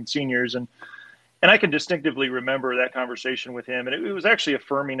returning seniors, and And I can distinctively remember that conversation with him. And it was actually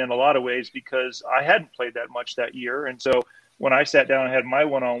affirming in a lot of ways because I hadn't played that much that year. And so when I sat down and had my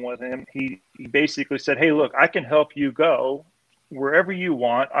one-on-one with him, he basically said, hey, look, I can help you go wherever you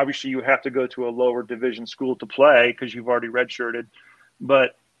want. Obviously, you have to go to a lower division school to play because you've already redshirted.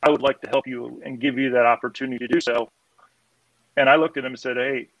 But I would like to help you and give you that opportunity to do so. And I looked at him and said,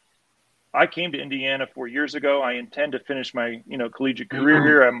 hey, I came to Indiana 4 years ago. I intend to finish my, collegiate career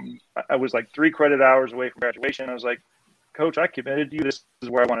here. I was like 3 credit hours away from graduation. I was like, Coach, I committed to you. This is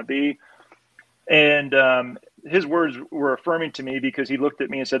where I want to be. And his words were affirming to me because he looked at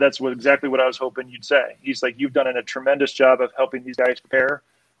me and said, that's exactly what I was hoping you'd say. He's like, you've done a tremendous job of helping these guys prepare.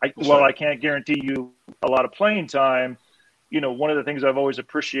 While I can't guarantee you a lot of playing time, one of the things I've always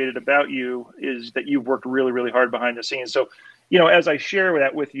appreciated about you is that you've worked really, really hard behind the scenes. So, as I share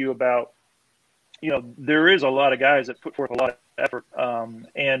that with you about, there is a lot of guys that put forth a lot of effort.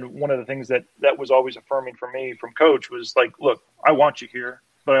 And one of the things that was always affirming for me from Coach was like, look, I want you here,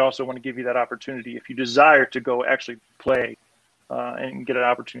 but I also want to give you that opportunity. If you desire to go actually play and get an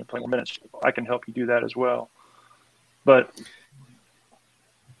opportunity to play more minutes, I can help you do that as well. But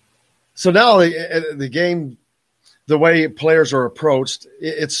so now the game, the way players are approached,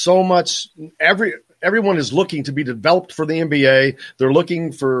 it's so much everyone is looking to be developed for the NBA. They're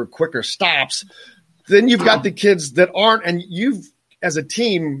looking for quicker stops. Then you've got the kids that aren't, and as a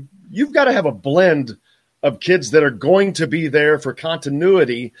team, you've got to have a blend of kids that are going to be there for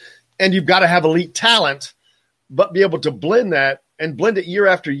continuity, and you've got to have elite talent, but be able to blend that and blend it year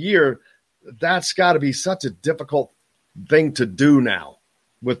after year. That's got to be such a difficult thing to do now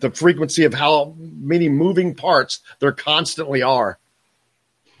with the frequency of how many moving parts there constantly are.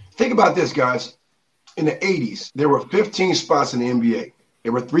 Think about this, guys. In the 80s, there were 15 spots in the NBA.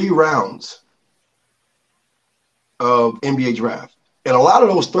 There were 3 rounds of NBA draft. And a lot of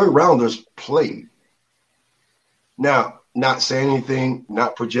those third-rounders played. Now, not saying anything,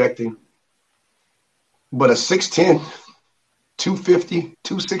 not projecting, but a 6'10", 250,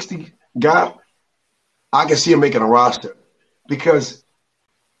 260 guy, I can see him making a roster because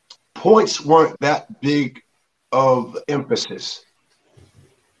points weren't that big of emphasis.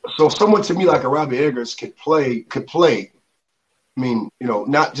 So someone to me like a Robbie Eggers could play. I mean,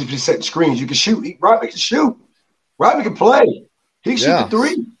 not just be setting screens. You can shoot. Robbie can shoot. Robbie can play. He can shoot the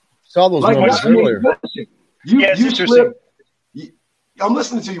 3. Saw those numbers earlier. It's interesting. I'm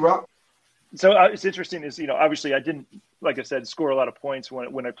listening to you, Rob. So it's interesting is, obviously I didn't, like I said, score a lot of points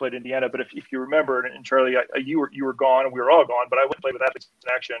when I played Indiana. But if you remember, and Charlie, you were gone and we were all gone, but I went and played with Athletes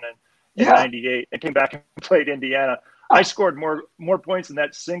in Action in 98 and came back and played Indiana. I scored more points in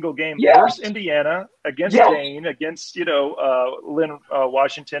that single game versus Indiana, against Dane, against Lynn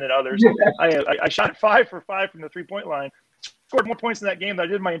Washington and others. I shot 5 for 5 from the 3-point line. Scored more points in that game than I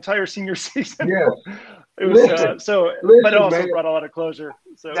did my entire senior season. Yeah, it was but it also brought a lot of closure.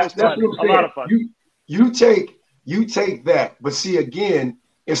 So it was fun, a lot of fun. You take that, but see again,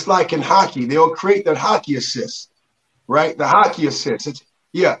 it's like in hockey. They'll create that hockey assist, right? The hockey assist.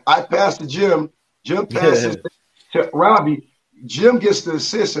 I passed to Jim. Jim passes to Robbie. Jim gets the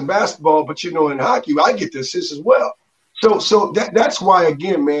assist in basketball, but in hockey, I get the assist as well. So that's why,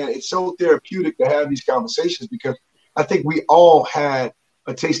 again, man, it's so therapeutic to have these conversations because I think we all had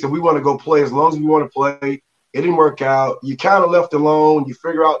a taste that we want to go play as long as we want to play. It didn't work out. You kind of left alone. You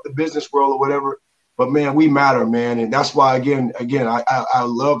figure out the business world or whatever. But, man, we matter, man. And that's why, again, I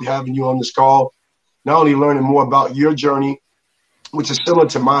love having you on this call, not only learning more about your journey, which is similar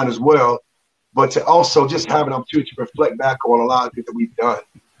to mine as well, but to also just have an opportunity to reflect back on a lot of things that we've done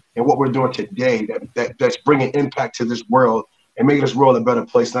and what we're doing today that's bringing impact to this world and making this world a better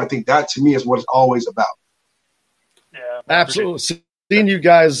place. And I think that, to me, is what it's always about. Yeah, absolutely. Seeing you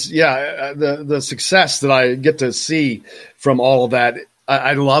guys, the success that I get to see from all of that,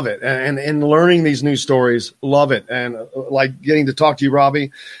 I love it. And learning these new stories, love it. And like getting to talk to you,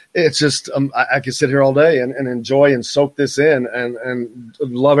 Robbie, it's just I could sit here all day and enjoy and soak this in and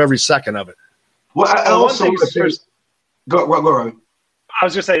love every second of it. Well, I also go, Robbie. I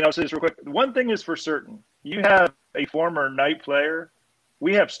was just saying, I'll say this real quick. One thing is for certain. You have a former Knight player.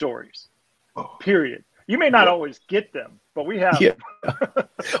 We have stories, period. You may not always get them, but we have them.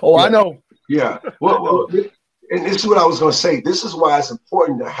 I know. Yeah. Well, and this is what I was going to say. This is why it's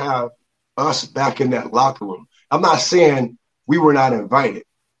important to have us back in that locker room. I'm not saying we were not invited,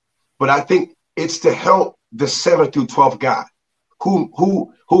 but I think it's to help the 7th through 12th guy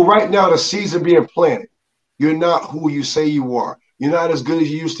who right now the seeds are being planted. You're not who you say you are. You're not as good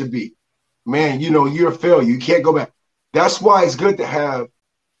as you used to be. Man, you're a failure. You can't go back. That's why it's good to have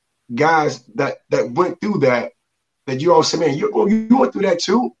guys that went through that you all say, man, you went through that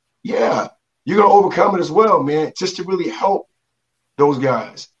too? Yeah. you're going to overcome it as well, man, just to really help those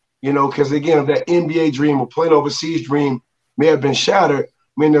guys, because, again, if that NBA dream or playing overseas dream may have been shattered,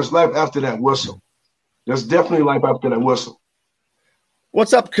 there's life after that whistle. There's definitely life after that whistle.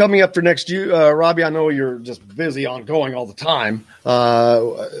 What's coming up for next year, Robbie? I know you're just busy ongoing all the time.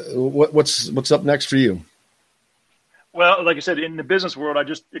 What's up next for you? Well, like I said, in the business world, I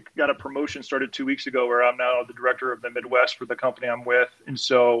just got a promotion started 2 weeks ago where I'm now the director of the Midwest for the company I'm with. And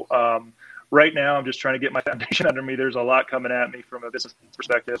so right now I'm just trying to get my foundation under me. There's a lot coming at me from a business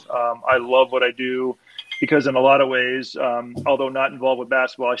perspective. I love what I do because in a lot of ways, although not involved with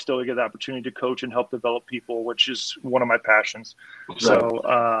basketball, I still get the opportunity to coach and help develop people, which is one of my passions. Right.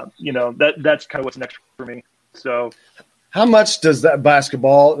 So, that's kind of what's next for me. So how much does that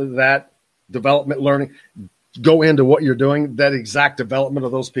basketball, that development learning go into what you're doing, that exact development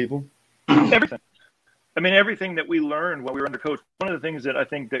of those people? Everything. Everything that we learned while we were under coach. One of the things that I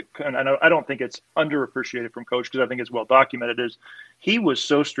think that, and I don't think it's underappreciated from coach because I think it's well documented, is he was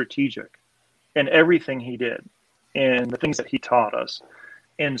so strategic in everything he did and the things that he taught us.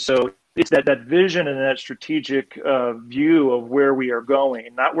 And so it's that vision and that strategic view of where we are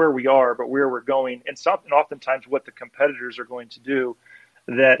going, not where we are, but where we're going, and oftentimes what the competitors are going to do,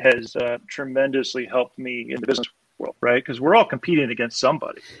 that has tremendously helped me in the business world, right? Because we're all competing against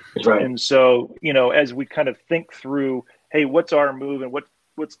somebody. Right. And so, as we kind of think through, hey, what's our move and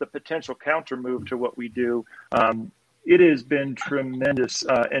what's the potential counter move to what we do, it has been tremendous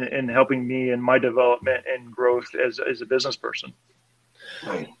in helping me in my development and growth as a business person.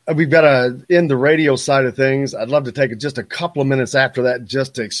 We've got to end the radio side of things. I'd love to take just a couple of minutes after that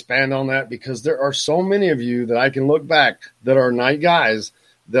just to expand on that, because there are so many of you that I can look back that are night guys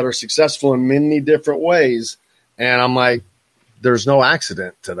that are successful in many different ways. And I'm like, there's no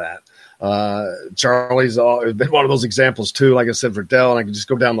accident to that. Charlie's been one of those examples too. Like I said, Verdell, and I can just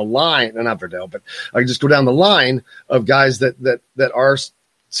go down the line, and not Verdell, but I can just go down the line of guys that are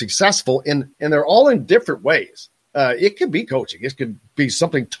successful and they're all in different ways. It could be coaching. It could be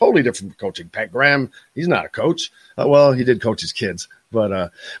something totally different from coaching. Pat Graham, he's not a coach. Well, he did coach his kids,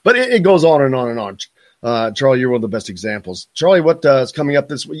 but it goes on and on and on. Charlie, you're one of the best examples. Charlie, what is coming up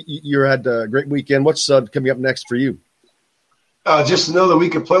this week? You had a great weekend. What's coming up next for you? Just another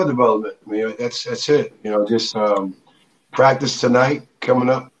week of player development. That's it. Just practice tonight, coming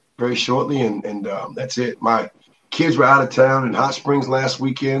up very shortly, and that's it. My kids were out of town in Hot Springs last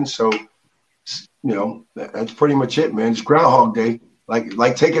weekend, so that's pretty much it, man. It's Groundhog Day.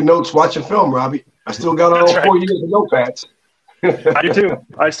 Like taking notes, watching film, Robbie. I still got all 4 years of notepads. I do too.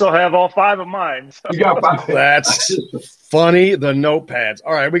 I still have all 5 of mine. So. You got 5. That's funny, the notepads.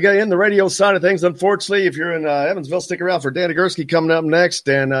 All right, we got in the radio side of things. Unfortunately, if you're in Evansville, stick around for Dan Gursky coming up next,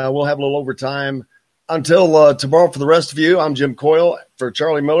 and we'll have a little overtime until tomorrow for the rest of you. I'm Jim Coyle for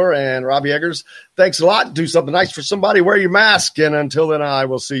Charlie Miller and Robbie Eggers. Thanks a lot. Do something nice for somebody. Wear your mask, and until then, I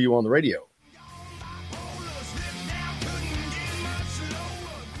will see you on the radio.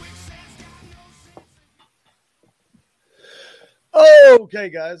 Okay,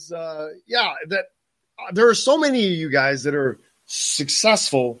 guys. There are so many of you guys that are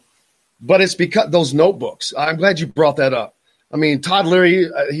successful, but it's because those notebooks. I'm glad you brought that up. Todd Leary,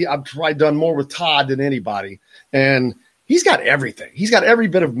 I've probably done more with Todd than anybody, and he's got everything. He's got every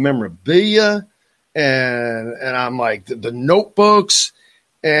bit of memorabilia, and I'm like, the notebooks,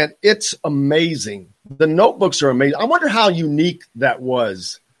 and it's amazing. The notebooks are amazing. I wonder how unique that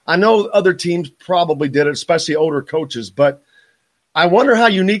was. I know other teams probably did it, especially older coaches, but I wonder how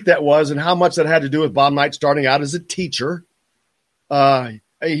unique that was and how much that had to do with Bob Knight starting out as a teacher.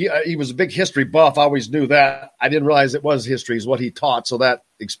 He was a big history buff. I always knew that. I didn't realize it was history is what he taught, so that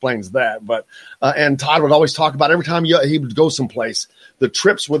explains that. But and Todd would always talk about every time he would go someplace, the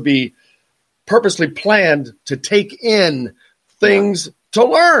trips would be purposely planned to take in things to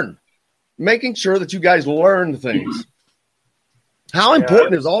learn, making sure that you guys learn things. How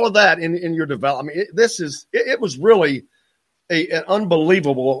important is all of that in your development? It was really an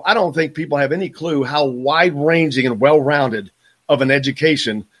unbelievable. I don't think people have any clue how wide-ranging and well-rounded of an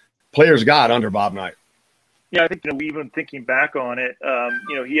education players got under Bob Knight. Yeah, I think even thinking back on it,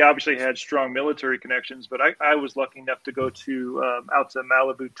 he obviously had strong military connections, but I was lucky enough to go out to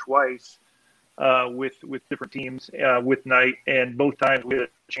Malibu twice with different teams with Knight, and both times we had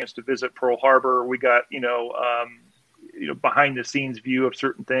a chance to visit Pearl Harbor. We got behind the scenes view of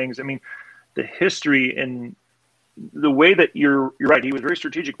certain things. The history and the way that you're right. He was very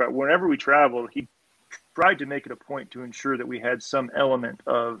strategic about whenever we traveled. He tried to make it a point to ensure that we had some element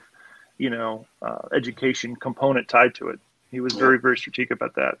of, education component tied to it. He was very, very strategic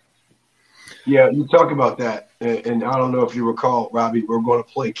about that. Yeah, you talk about that, and I don't know if you recall, Robbie, we're going to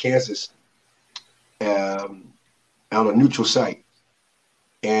play Kansas on a neutral site.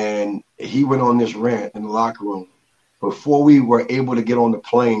 And he went on this rant in the locker room. Before we were able to get on the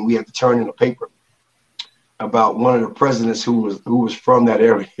plane, we had to turn in a paper about one of the presidents who was from that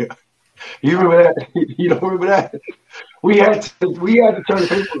area. You remember that? You don't remember that? We had to turn the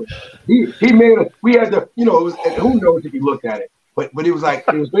paper. He made us. We had to. It was, who knows if you looked at it, but it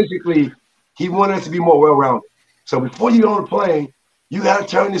was basically he wanted us to be more well-rounded. So before you get on the plane, you got to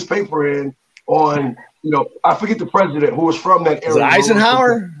turn this paper in on. I forget the president who was from that area. Is it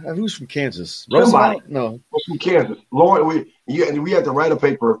Eisenhower? Who's from Kansas? Roosevelt? No, was from Kansas. Lauren, we had to write a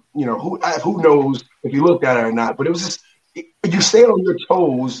paper. Who knows if you looked at it or not? But it was just you stay on your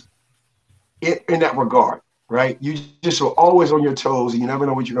toes in that regard, right? You just are always on your toes, and you never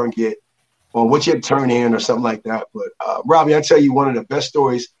know what you're going to get or what you had to turn in or something like that. But Robbie, I tell you, one of the best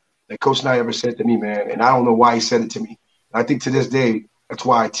stories that Coach Knight ever said to me, man, and I don't know why he said it to me. I think to this day, that's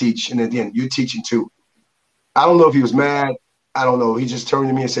why I teach. And again, you're teaching too. I don't know if he was mad. I don't know. He just turned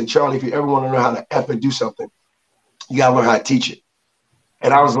to me and said, Charlie, if you ever want to know how to F and do something, you got to learn how to teach it.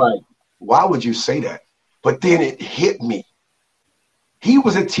 And I was like, why would you say that? But then it hit me. He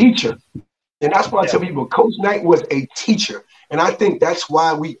was a teacher. And that's why I tell people Coach Knight was a teacher. And I think that's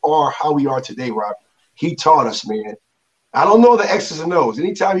why we are how we are today, Rob. He taught us, man. I don't know the X's and O's.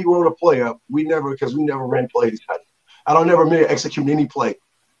 Anytime he wrote a play up, because we never ran plays. I don't never execute any play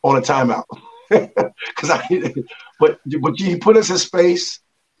on a timeout. But he put us in space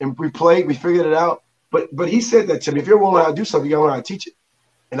and we played, we figured it out. But he said that to me. If you're willing to do something, you gotta learn how to teach it.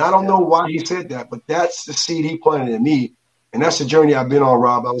 And I don't know why he said that, but that's the seed he planted in me. And that's the journey I've been on,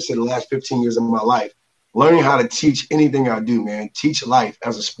 Rob, I would say the last 15 years of my life. Learning how to teach anything I do, man. Teach life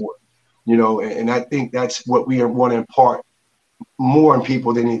as a sport. And I think that's what we want to impart more in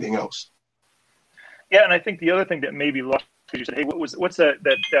people than anything else. Yeah, and I think the other thing that maybe lost, you said, hey, what's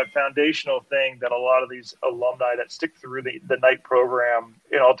that foundational thing that a lot of these alumni that stick through the Knight program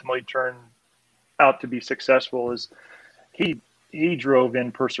and ultimately turn out to be successful is he drove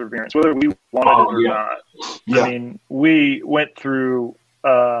in perseverance, whether we wanted it or not. Yeah. I mean, we went through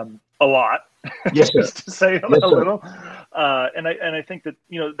a lot, yes, just to say a little. And I think that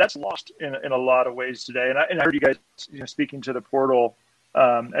that's lost in a lot of ways today. And I heard you guys speaking to the portal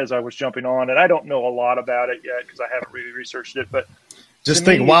as I was jumping on, and I don't know a lot about it yet because I haven't really researched it. But just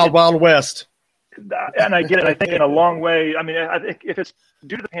think Wild West. And I get it. I think in a long way. I mean, I think if it's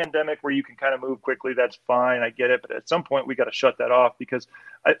due to the pandemic where you can kind of move quickly, that's fine. I get it. But at some point, we got to shut that off because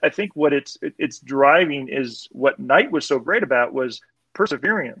I think what it's driving is what Knight was so great about was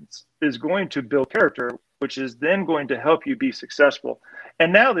perseverance is going to build character, which is then going to help you be successful.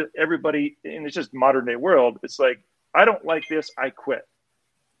 And now that everybody, and it's just modern day world, it's like, I don't like this, I quit.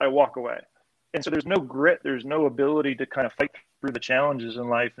 I walk away. And so there's no grit. There's no ability to kind of fight through the challenges in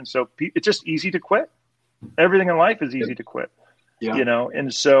life. And so it's just easy to quit. Everything in life is easy to quit,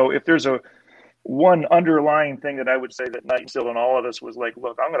 And so if there's one underlying thing that I would say that Knight instilled in all of us was like,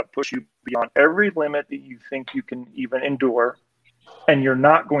 look, I'm going to push you beyond every limit that you think you can even endure. And you're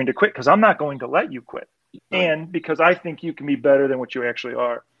not going to quit because I'm not going to let you quit. And because I think you can be better than what you actually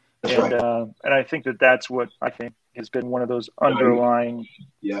are. And I think that's what I think has been one of those underlying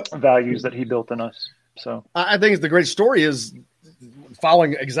values that he built in us. So I think the great story is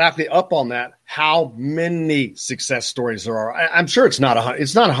following exactly up on that. How many success stories there are? I'm sure it's not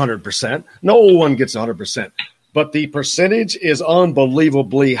 100%. No one gets 100%, but the percentage is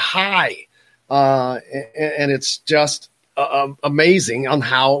unbelievably high, and it's just amazing on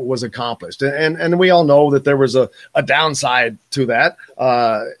how it was accomplished. And we all know that there was a downside to that.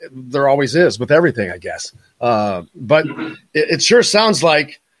 There always is with everything, I guess. But it sure sounds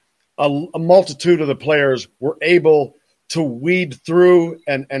like a multitude of the players were able to weed through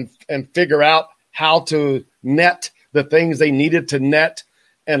and figure out how to net the things they needed to net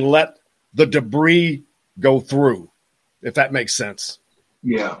and let the debris go through, if that makes sense.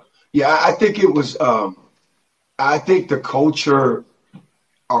 Yeah. I think it was I think the culture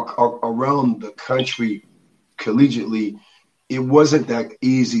around the country collegiately, it wasn't that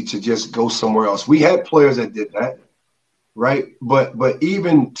easy to just go somewhere else. We had players that did that, right? But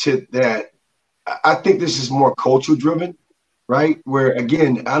even to that, I think this is more culture driven, right? Where,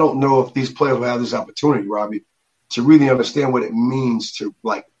 again, I don't know if these players will have this opportunity, Robbie, to really understand what it means to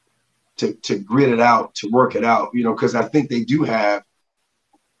grit it out, to work it out, because I think they do have,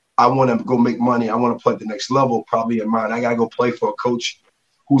 I want to go make money. I want to play at the next level, probably in mind. I got to go play for a coach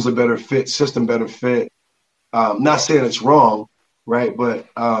who's a better fit, system better fit. Not saying it's wrong, right? But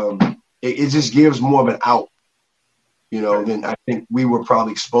it just gives more of an out, than I think we were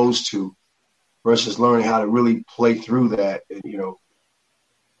probably exposed to versus learning how to really play through that. And,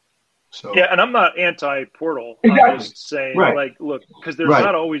 So yeah, and I'm not anti-portal. Exactly. I'm just saying, Right. like, look, because there's Right.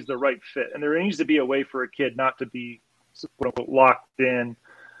 not always the right fit, and there needs to be a way for a kid not to be quote unquote locked in,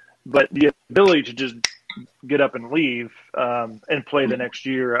 but the ability to just get up and leave and play the next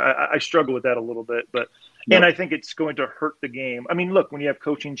year. I struggle with that a little bit, but and I think it's going to hurt the game. I mean, look, when you have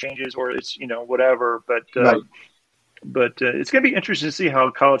coaching changes or it's whatever, but it's going to be interesting to see how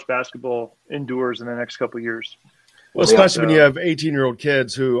college basketball endures in the next couple of years. Well, especially when you have 18-year-old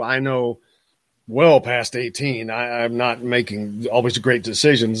kids who I know well past 18. I'm not making always great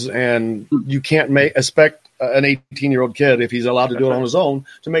decisions, and you can't expect an 18-year-old kid, if he's allowed to do it on his own,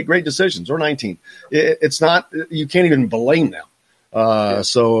 to make great decisions, or 19. It's not – you can't even blame them.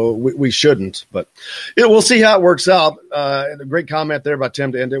 So we shouldn't. But we'll see how it works out. A great comment there by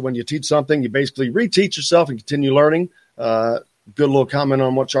Tim to end it. When you teach something, you basically reteach yourself and continue learning. Good little comment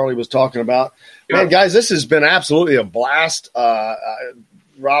on what Charlie was talking about. Man, guys, this has been absolutely a blast.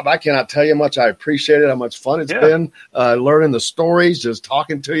 Rob, I cannot tell you how much I appreciate it, how much fun it's been learning the stories, just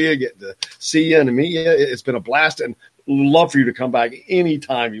talking to you, getting to see you and meet you. It's been a blast, and love for you to come back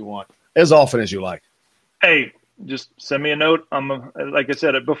anytime you want, as often as you like. Hey, just send me a note. Like I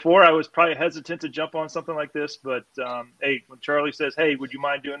said before, I was probably hesitant to jump on something like this, but hey, when Charlie says, "Hey, would you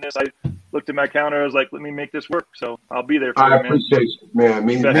mind doing this?" I looked at my calendar. I was like, "Let me make this work." So I'll be there for you, man. I appreciate you, man.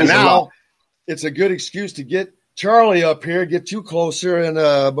 And now it's a good excuse to get Charlie up here, get you closer, and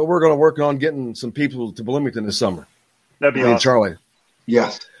but we're going to work on getting some people to Bloomington this summer. That'd be awesome. Charlie.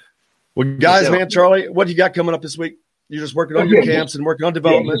 Yes. Well, guys, man, Charlie, what do you got coming up this week? You're just working on your camps and working on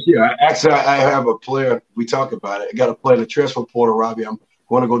development. Yeah, actually, I have a player. We talked about it. I got a player in the transfer portal, Robbie. I'm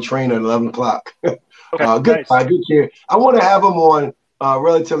going to go train at 11 o'clock. Good kid. I want to have him on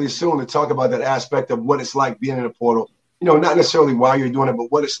relatively soon to talk about that aspect of what it's like being in the portal. Not necessarily why you're doing it,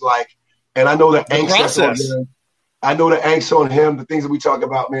 but what it's like. And I know the angst that's on him. I know the angst on him, the things that we talk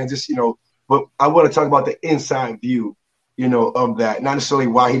about, man, but I want to talk about the inside view, of that. Not necessarily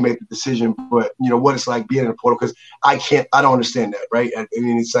why he made the decision, but, what it's like being in the portal, because I don't understand that, right? I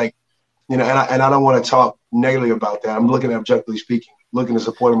mean, it's like, and I don't want to talk negatively about that. I'm looking at objectively speaking, looking to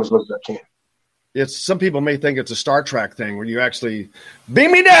support him as much as I can. Some people may think it's a Star Trek thing where you actually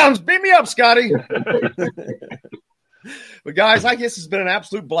beam me down, beam me up, Scotty. But, guys, I guess it's been an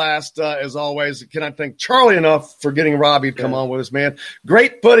absolute blast, as always. Cannot thank Charlie enough for getting Robbie to come on with us, man.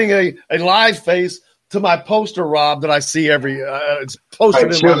 Great putting a live face to my poster, Rob, that I see it's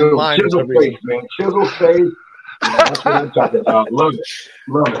posted in my mind. Chisel face, man. Chisel face. That's what I'm talking about. Love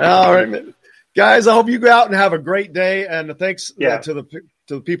it. All right, man. Guys, I hope you go out and have a great day. And thanks to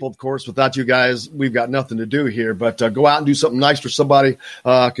the people, of course. Without you guys, we've got nothing to do here. But go out and do something nice for somebody.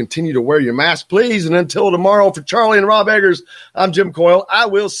 Continue to wear your mask, please. And until tomorrow, for Charlie and Rob Eggers, I'm Jim Coyle. I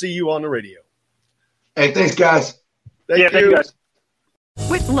will see you on the radio. Hey, thanks, guys. Thank you, guys.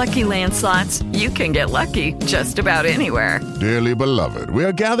 With Lucky Land Slots, you can get lucky just about anywhere. Dearly beloved, we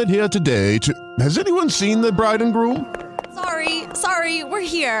are gathered here today to... Has anyone seen the bride and groom? Sorry, we're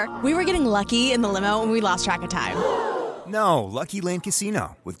here. We were getting lucky in the limo and we lost track of time. No, Lucky Land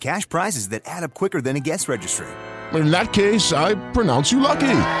Casino, with cash prizes that add up quicker than a guest registry. In that case, I pronounce you lucky.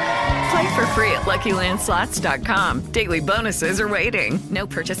 Play for free at LuckyLandSlots.com. Daily bonuses are waiting. No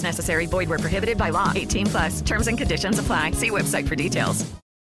purchase necessary. Void where prohibited by law. 18+. Terms and conditions apply. See website for details.